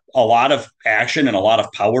lot of action and a lot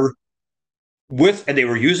of power and they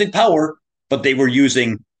were using power, but they were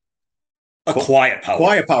using a quiet power.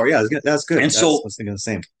 Quiet power, yeah, that's good. And so I was thinking the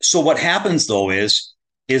same. So what happens though is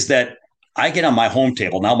that I get on my home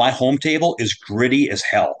table. Now my home table is gritty as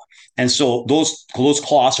hell. And so those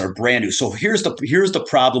cloths are brand new. So here's the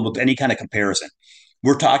problem with any kind of comparison.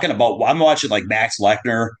 We're talking about, I'm watching like Max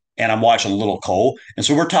Lechner and I'm watching Little Ko. And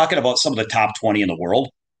so we're talking about some of the top 20 in the world.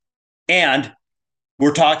 And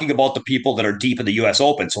we're talking about the people that are deep in the US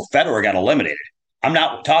Open. So Federer got eliminated. I'm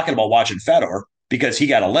not talking about watching Federer because he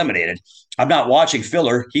got eliminated. I'm not watching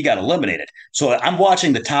Filler. He got eliminated. So I'm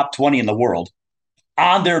watching the top 20 in the world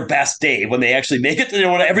on their best day when they actually make it,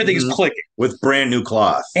 when everything is clicking. With brand new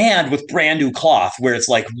cloth. And with brand new cloth where it's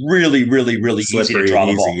like really, really, really slippery, easy to draw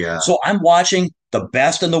the ball. Yeah. So I'm watching the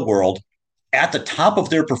best in the world at the top of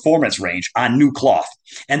their performance range on new cloth.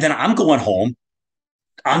 And then I'm going home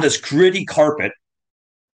on this gritty carpet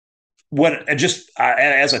when just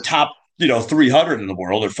as a top 300 in the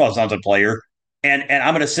world or Fuzz player, and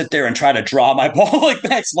I'm going to sit there and try to draw my ball like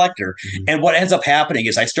Max Lecter. Mhm. And what ends up happening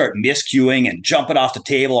is I start miscuing and jumping off the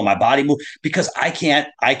table and my body move because I can't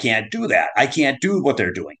do that. I can't do what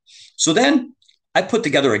they're doing. So then I put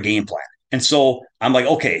together a game plan. And so I'm like,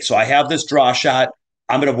 okay, so I have this draw shot.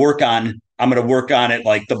 I'm going to work on it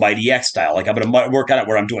like the Mighty X style. Like I'm going to work on it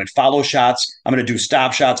where I'm doing follow shots. I'm going to do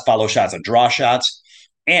stop shots, follow shots, and draw shots.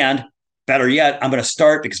 And better yet, I'm going to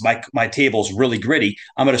start because my table is really gritty.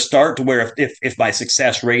 I'm going to start to where if my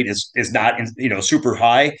success rate is not super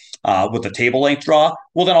high with the table length draw,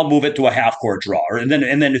 well then I'll move it to a half court draw, and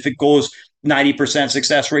then if it goes 90%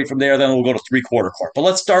 success rate from there, then we'll go to 3/4 court. But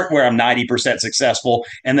let's start where I'm 90% successful,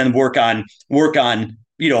 and then work on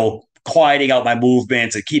quieting out my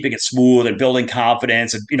movements and keeping it smooth and building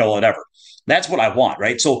confidence and whatever. That's what I want,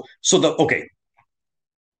 right? So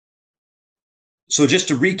just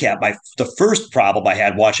to recap, the first problem I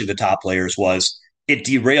had watching the top players was it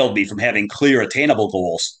derailed me from having clear attainable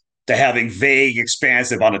goals to having vague,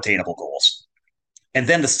 expansive, unattainable goals. And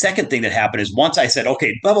then the second thing that happened is once I said,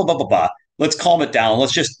 okay, blah blah blah blah blah, let's calm it down.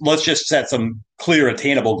 Let's just set some clear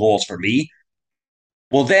attainable goals for me.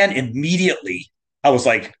 Well, then immediately I was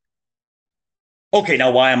like, okay,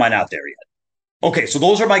 now why am I not there yet? Okay, so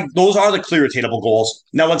those are the clear attainable goals.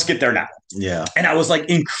 Now let's get there now. Yeah. And I was like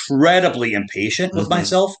incredibly impatient with Mhm.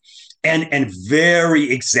 myself and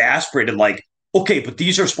very exasperated. Like, okay, but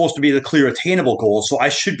these are supposed to be the clear attainable goals, so I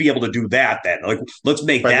should be able to do that then. Like, let's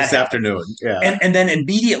make By that this happen. afternoon. Yeah. And then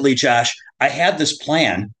immediately, Josh, I had this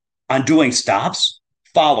plan on doing stops,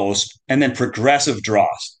 follows, and then progressive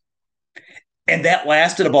draws. And that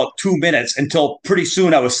lasted about 2 minutes until pretty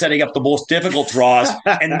soon I was setting up the most difficult draws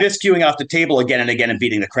and miscuing off the table again and again and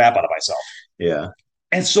beating the crap out of myself. Yeah.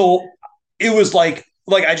 And so it was like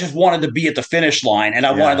I just wanted to be at the finish line and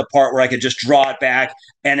I wanted Yeah. the part where I could just draw it back.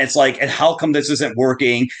 And it's like, and how come this isn't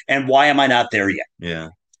working? And why am I not there yet? Yeah.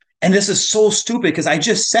 And this is so stupid because I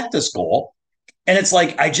just set this goal and it's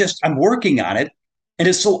like I'm working on it. And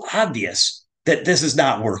it's so obvious that this is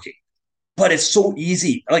not working. But it's so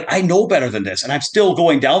easy. Like I know better than this. And I'm still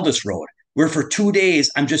going down this road where for 2 days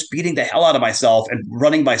I'm just beating the hell out of myself and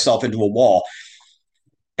running myself into a wall.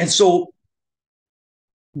 And so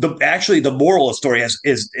the moral of the story is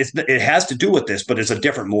it has to do with this, but it's a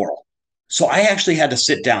different moral. So I actually had to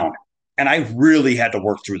sit down and I really had to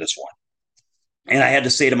work through this one. And I had to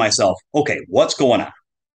say to myself, okay, what's going on?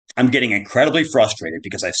 I'm getting incredibly frustrated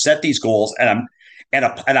because I've set these goals and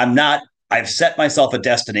I'm not. I've set myself a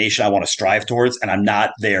destination I want to strive towards, and I'm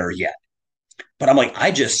not there yet. But I'm like, I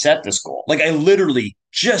just set this goal. Like I literally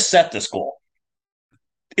just set this goal.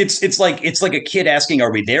 It's like a kid asking,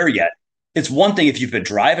 "Are we there yet?" It's one thing if you've been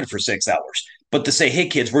driving for 6 hours, but to say, "Hey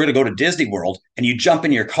kids, we're going to go to Disney World," and you jump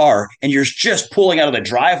in your car and you're just pulling out of the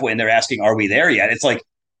driveway, and they're asking, "Are we there yet?" It's like,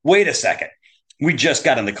 wait a second, we just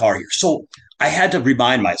got in the car here. So I had to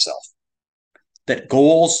remind myself that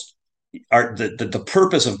goals are the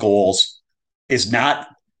purpose of goals is not.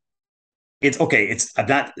 It's okay. It's I'm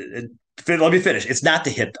not. Let me finish. It's not to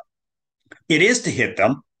hit them. It is to hit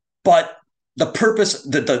them, but the purpose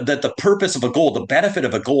of a goal, the benefit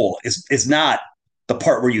of a goal is not the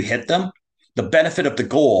part where you hit them. The benefit of the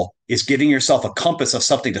goal is giving yourself a compass of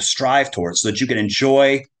something to strive towards so that you can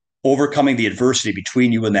enjoy overcoming the adversity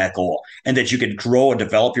between you and that goal and that you can grow and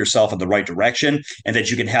develop yourself in the right direction and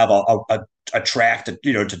that you can have a track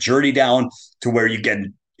to journey down to where you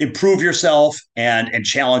can improve yourself and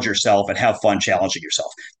challenge yourself and have fun challenging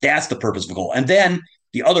yourself. That's the purpose of a goal. And then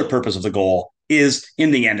the other purpose of the goal is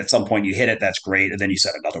in the end, at some point you hit it, that's great. And then you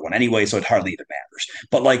set another one anyway. So it hardly even matters.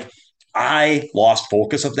 But like I lost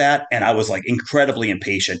focus of that and I was like incredibly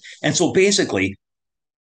impatient. And so basically,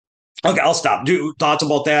 okay, I'll stop. Do thoughts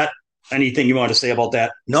about that? Anything you want to say about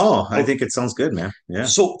that? No, I Okay. think it sounds good, man. Yeah.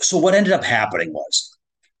 So what ended up happening was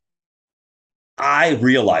I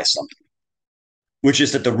realized something, which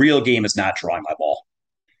is that the real game is not drawing my ball.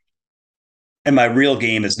 And my real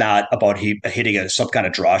game is not about hitting some kind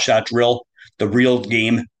of draw shot drill. The real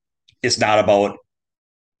game is not about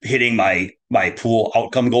hitting my pool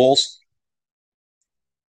outcome goals.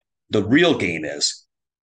 The real game is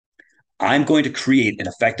I'm going to create an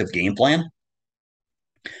effective game plan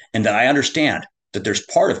and that I understand that there's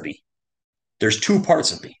part of me. There's two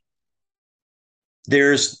parts of me.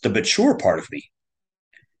 There's the mature part of me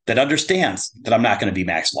that understands that I'm not going to be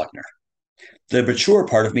Max Luckner. The mature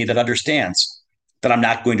part of me that understands that I'm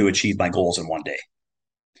not going to achieve my goals in one day.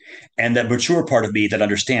 And the mature part of me that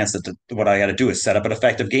understands that what I got to do is set up an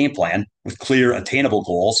effective game plan with clear, attainable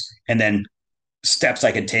goals, and then steps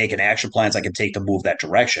I can take and action plans I can take to move that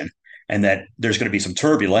direction. And that there's going to be some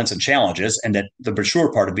turbulence and challenges, and that the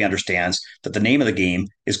mature part of me understands that the name of the game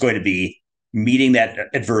is going to be meeting that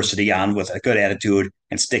adversity on with a good attitude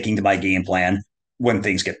and sticking to my game plan when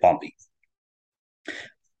things get bumpy.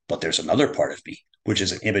 But there's another part of me, which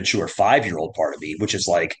is an immature 5-year-old part of me, which is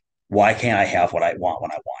like, why can't I have what I want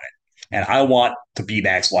when I want it? And I want to be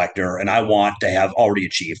Max Lecter, and I want to have already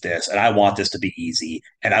achieved this, and I want this to be easy,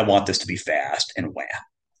 and I want this to be fast and wham.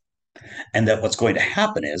 And that what's going to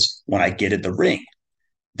happen is when I get in the ring,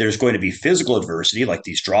 there's going to be physical adversity, like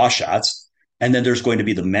these draw shots, and then there's going to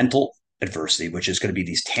be the mental adversity, which is going to be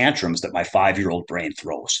these tantrums that my 5-year-old brain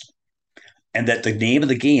throws. And that the name of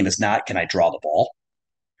the game is not, can I draw the ball?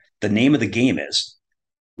 The name of the game is,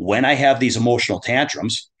 when I have these emotional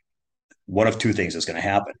tantrums, one of two things is going to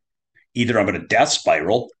happen. Either I'm going to death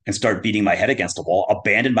spiral and start beating my head against the wall,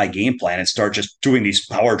 abandon my game plan, and start just doing these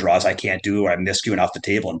power draws I can't do, or I'm miscuing off the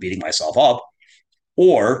table and beating myself up.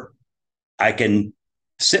 Or I can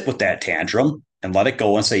sit with that tantrum and let it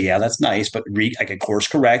go and say, yeah, that's nice, but I can course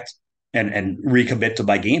correct and recommit to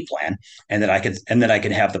my game plan, and then I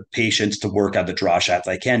can have the patience to work on the draw shots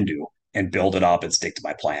I can do and build it up and stick to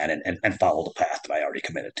my plan and follow the path that I already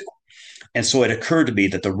committed to. And so it occurred to me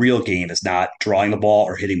that the real game is not drawing the ball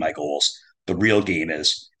or hitting my goals. The real game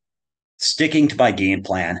is sticking to my game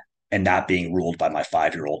plan and not being ruled by my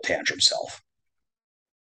 5-year-old tantrum self.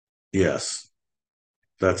 Yes,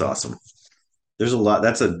 that's awesome. There's a lot.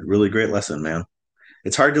 That's a really great lesson, man.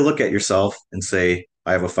 It's hard to look at yourself and say,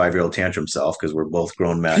 I have a 5-year-old tantrum self because we're both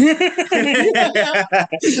grown men. But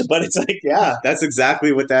it's like, yeah, that's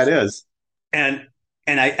exactly what that is. And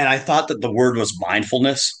I thought that the word was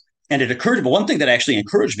mindfulness. And it occurred to me, one thing that actually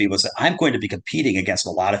encouraged me was that I'm going to be competing against a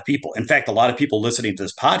lot of people. In fact, a lot of people listening to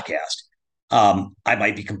this podcast, I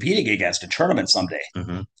might be competing against a tournament someday.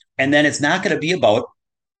 Mm-hmm. And then it's not going to be about,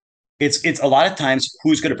 it's a lot of times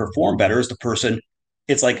who's going to perform better is the person.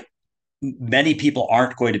 It's like many people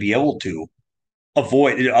aren't going to be able to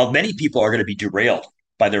many people are going to be derailed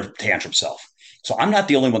by their tantrum self. So I'm not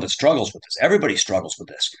the only one that struggles with this. Everybody struggles with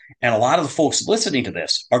this. And a lot of the folks listening to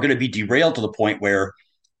this are going to be derailed to the point where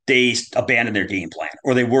they abandon their game plan,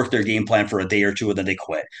 or they work their game plan for a day or two and then they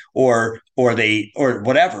quit, or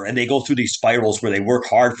whatever, and they go through these spirals where they work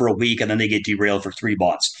hard for a week and then they get derailed for 3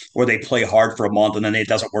 months, or they play hard for a month and then it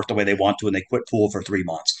doesn't work the way they want to and they quit pool for 3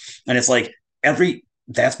 months. And it's like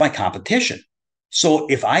that's my competition. So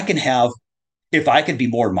if I can be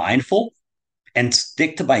more mindful and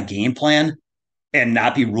stick to my game plan and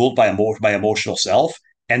not be ruled by my emotional self,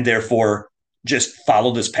 and therefore just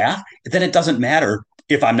follow this path, then it doesn't matter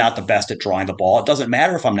if I'm not the best at drawing the ball. It doesn't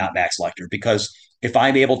matter if I'm not Max Lecter, because if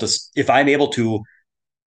I'm able to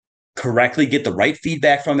correctly get the right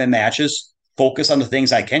feedback from my matches, focus on the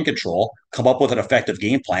things I can control, come up with an effective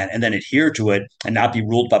game plan, and then adhere to it and not be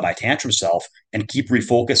ruled by my tantrum self, and keep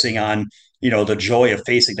refocusing on the joy of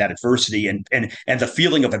facing that adversity and the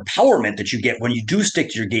feeling of empowerment that you get when you do stick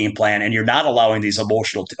to your game plan and you're not allowing these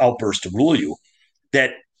emotional outbursts to rule you.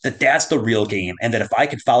 That's the real game, and that if I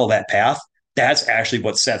can follow that path, that's actually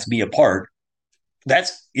what sets me apart. I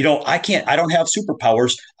don't have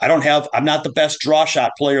superpowers. I'm not the best draw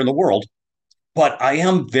shot player in the world, but I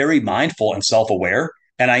am very mindful and self-aware,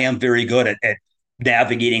 and I am very good at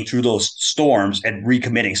navigating through those storms and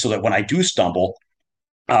recommitting so that when I do stumble,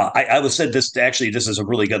 I was said this actually, this is a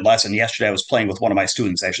really good lesson. Yesterday, I was playing with one of my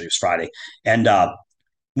students, actually, it was Friday. And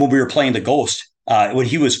when we were playing the Ghost, when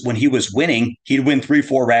he was winning, he'd win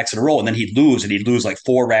 3-4 racks in a row, and then he'd lose like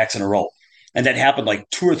 4 racks in a row. And that happened like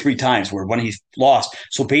 2 or 3 times where when he lost.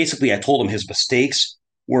 So basically, I told him his mistakes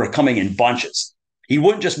were coming in bunches. He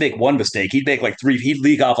wouldn't just make one mistake. He'd make like 3, he'd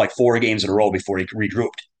leak off like 4 games in a row before he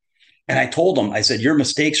regrouped. And I told him, I said, your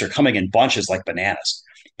mistakes are coming in bunches like bananas.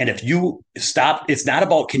 And if you stop, it's not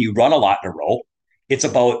about can you run a lot in a row. It's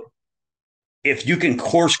about if you can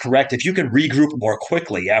course correct, if you can regroup more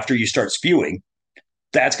quickly after you start spewing,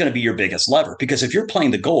 that's going to be your biggest lever. Because if you're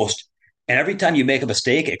playing the Ghost and every time you make a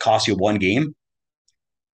mistake, it costs you 1 game,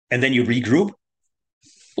 and then you regroup,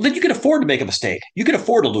 well, then you can afford to make a mistake. You can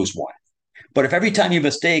afford to lose 1. But if every time you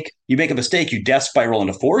make a mistake, you death spiral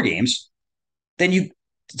into 4 games, then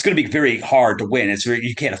it's going to be very hard to win.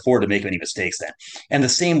 You can't afford to make any mistakes then. And the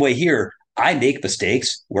same way here, I make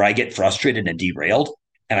mistakes where I get frustrated and derailed,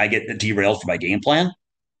 and I get derailed from my game plan,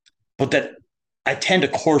 but that I tend to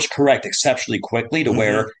course correct exceptionally quickly to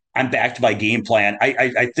where I'm back to my game plan.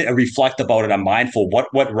 I reflect about it. I'm mindful.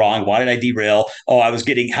 What went wrong? Why did I derail? Oh, I was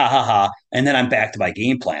getting ha ha ha. And then I'm back to my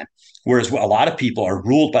game plan. Whereas a lot of people are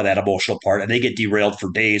ruled by that emotional part and they get derailed for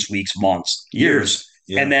days, weeks, months, years. Years.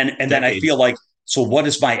 Yeah. And then I feel Decades. like, so what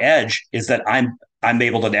is my edge is that I'm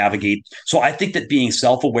able to navigate. So I think that being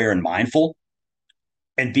self-aware and mindful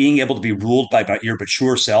and being able to be ruled by your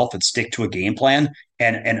mature self and stick to a game plan,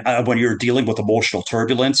 and when you're dealing with emotional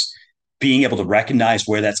turbulence, being able to recognize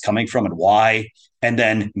where that's coming from and why, and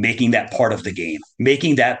then making that part of the game,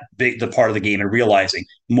 making that the part of the game, and realizing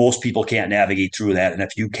most people can't navigate through that. And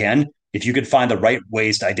if you can find the right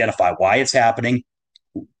ways to identify why it's happening,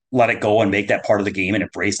 let it go and make that part of the game and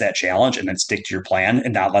embrace that challenge, and then stick to your plan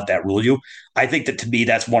and not let that rule you. I think that, to me,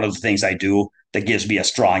 that's one of the things I do that gives me a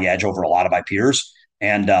strong edge over a lot of my peers.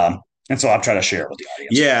 And so I'm trying to share it with the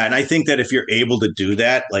audience. Yeah, and I think that if you're able to do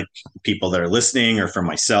that, like people that are listening, or for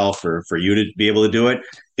myself, or for you to be able to do it,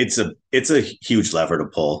 it's a huge lever to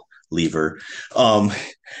pull. Lever. Um,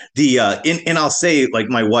 and I'll say, like,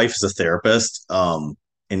 my wife is a therapist,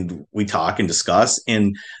 and we talk and discuss,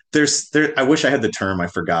 and there. I wish I had the term, I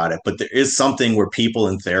forgot it, but there is something where people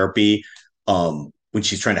in therapy, when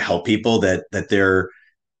she's trying to help people, that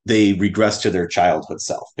they regress to their childhood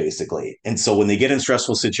self, basically. And so when they get in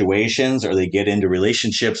stressful situations, or they get into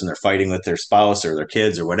relationships and they're fighting with their spouse or their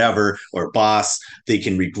kids or whatever, or boss, they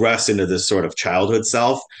can regress into this sort of childhood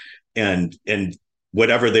self, and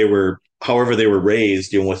whatever they were, however they were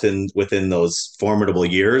raised, within those formidable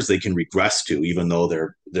years, they can regress to, even though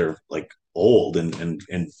they're like old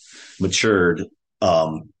and matured.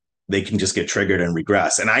 They can just get triggered and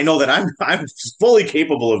regress. And I know that I'm fully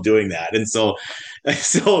capable of doing that. And so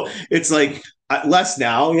it's like, less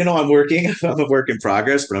now, I'm working, I'm a work in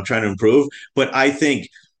progress, but I'm trying to improve. But I think,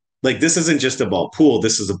 like, this isn't just about pool.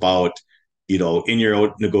 This is about, in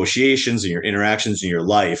your negotiations and your interactions in your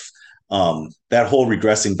life, that whole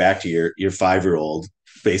regressing back to your 5-year-old,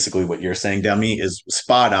 basically what you're saying, Demi, is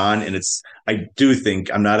spot on. And I do think,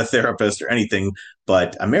 I'm not a therapist or anything,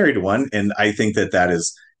 but I'm married to one. And I think that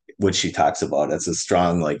is what she talks about. It's a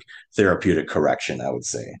strong, like, therapeutic correction, I would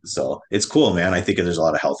say. So it's cool, man. I think there's a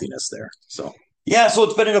lot of healthiness there. So Yeah, so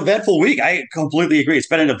it's been an eventful week. I completely agree. It's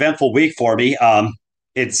been an eventful week for me.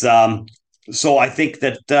 It's So I think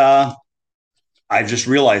that I've just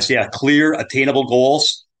realized, yeah, clear, attainable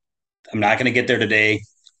goals. I'm not going to get there today.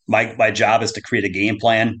 My job is to create a game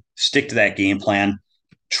plan, stick to that game plan,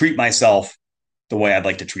 treat myself the way I'd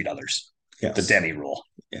like to treat others. The yes. Demi rule.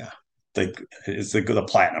 Yeah. It's the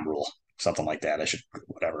platinum rule, something like that. I should,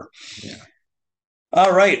 whatever. Yeah.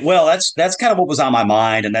 All right. Well, that's kind of what was on my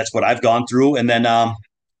mind, and that's what I've gone through. And then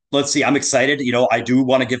let's see. I'm excited. I do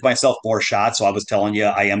want to give myself more shots. So I was telling you,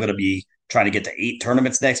 I am going to be trying to get to 8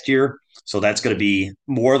 tournaments next year. So that's going to be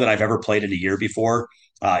more than I've ever played in a year before.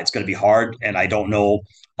 It's going to be hard, and I don't know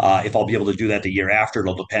if I'll be able to do that the year after.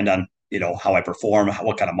 It'll depend on how I perform,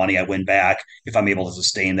 what kind of money I win back, if I'm able to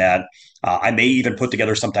sustain that. I may even put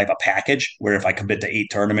together some type of package where, if I commit to 8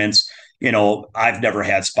 tournaments, I've never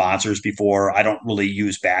had sponsors before. I don't really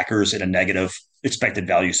use backers in a negative expected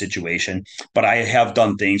value situation, but I have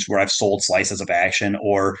done things where I've sold slices of action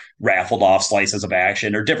or raffled off slices of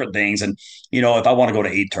action or different things. And if I want to go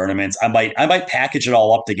to 8 tournaments, I might package it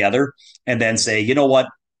all up together and then say, you know what,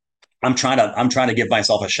 I'm trying to give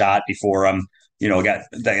myself a shot before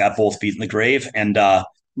got both feet in the grave. And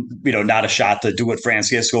not a shot to do what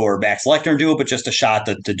Francisco or Max Lechner do, but just a shot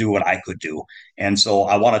to do what I could do. And so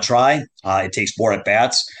I want to try. It takes more at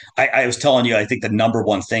bats. I was telling you, I think the number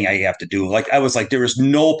one thing I have to do, like I was like, there is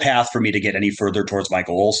no path for me to get any further towards my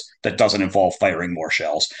goals that doesn't involve firing more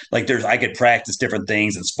shells. Like I could practice different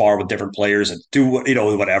things and spar with different players and do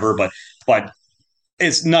whatever, but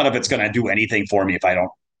it's none of it's going to do anything for me if I don't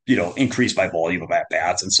increase my volume of at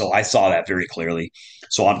bats. And so I saw that very clearly.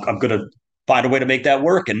 So I'm going to find a way to make that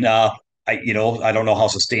work. And I don't know how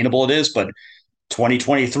sustainable it is, but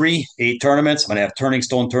 2023, 8 tournaments. I'm going to have Turning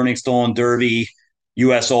Stone, Derby,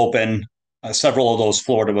 U.S. Open, several of those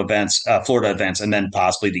Florida events, and then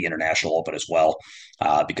possibly the International Open as well,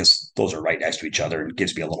 because those are right next to each other and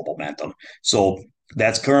gives me a little momentum. So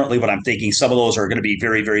that's currently what I'm thinking. Some of those are going to be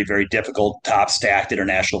very, very, very difficult, top stacked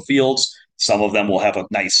international fields. Some of them will have a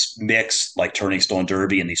nice mix, like Turning Stone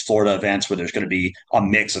Derby and these Florida events, where there's going to be a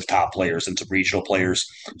mix of top players and some regional players.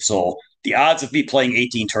 So the odds of me playing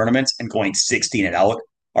 18 tournaments and going 16 and out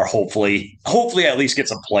are hopefully at least get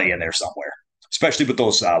some play in there somewhere, especially with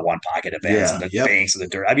those one pocket events and Yeah. the Yep. banks and the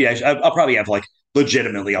dirt. I mean, I'll probably have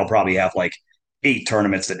I'll probably have 8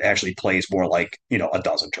 tournaments that actually plays more like a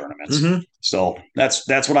dozen tournaments. Mm-hmm. So that's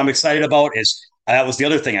what I'm excited about. Is that was the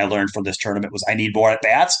other thing I learned from this tournament was I need more at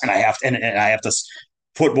bats, and I have to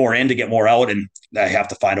put more in to get more out, and I have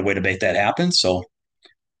to find a way to make that happen. So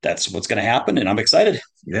that's what's going to happen, and I'm excited.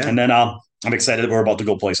 Yeah. And then I'm excited that we're about to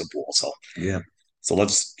go play some pool. So, Yeah, so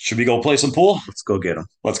should we go play some pool? let's go get them.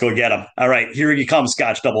 Let's go get him. All right, here you come,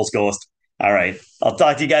 Scotch Doubles Ghost. All right, I'll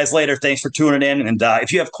talk to you guys later. Thanks for tuning in. And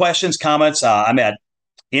if you have questions, comments, I'm at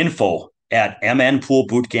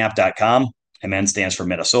info@mnpoolbootcamp.com. MN stands for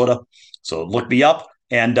Minnesota. So look me up.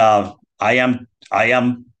 And I am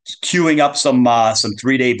queuing up some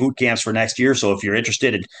 3-day boot camps for next year. So if you're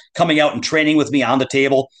interested in coming out and training with me on the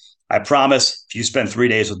table, I promise if you spend 3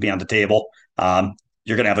 days with me on the table,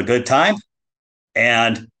 you're going to have a good time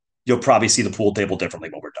and you'll probably see the pool table differently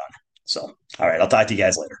when we're done. So, all right, I'll talk to you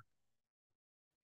guys later.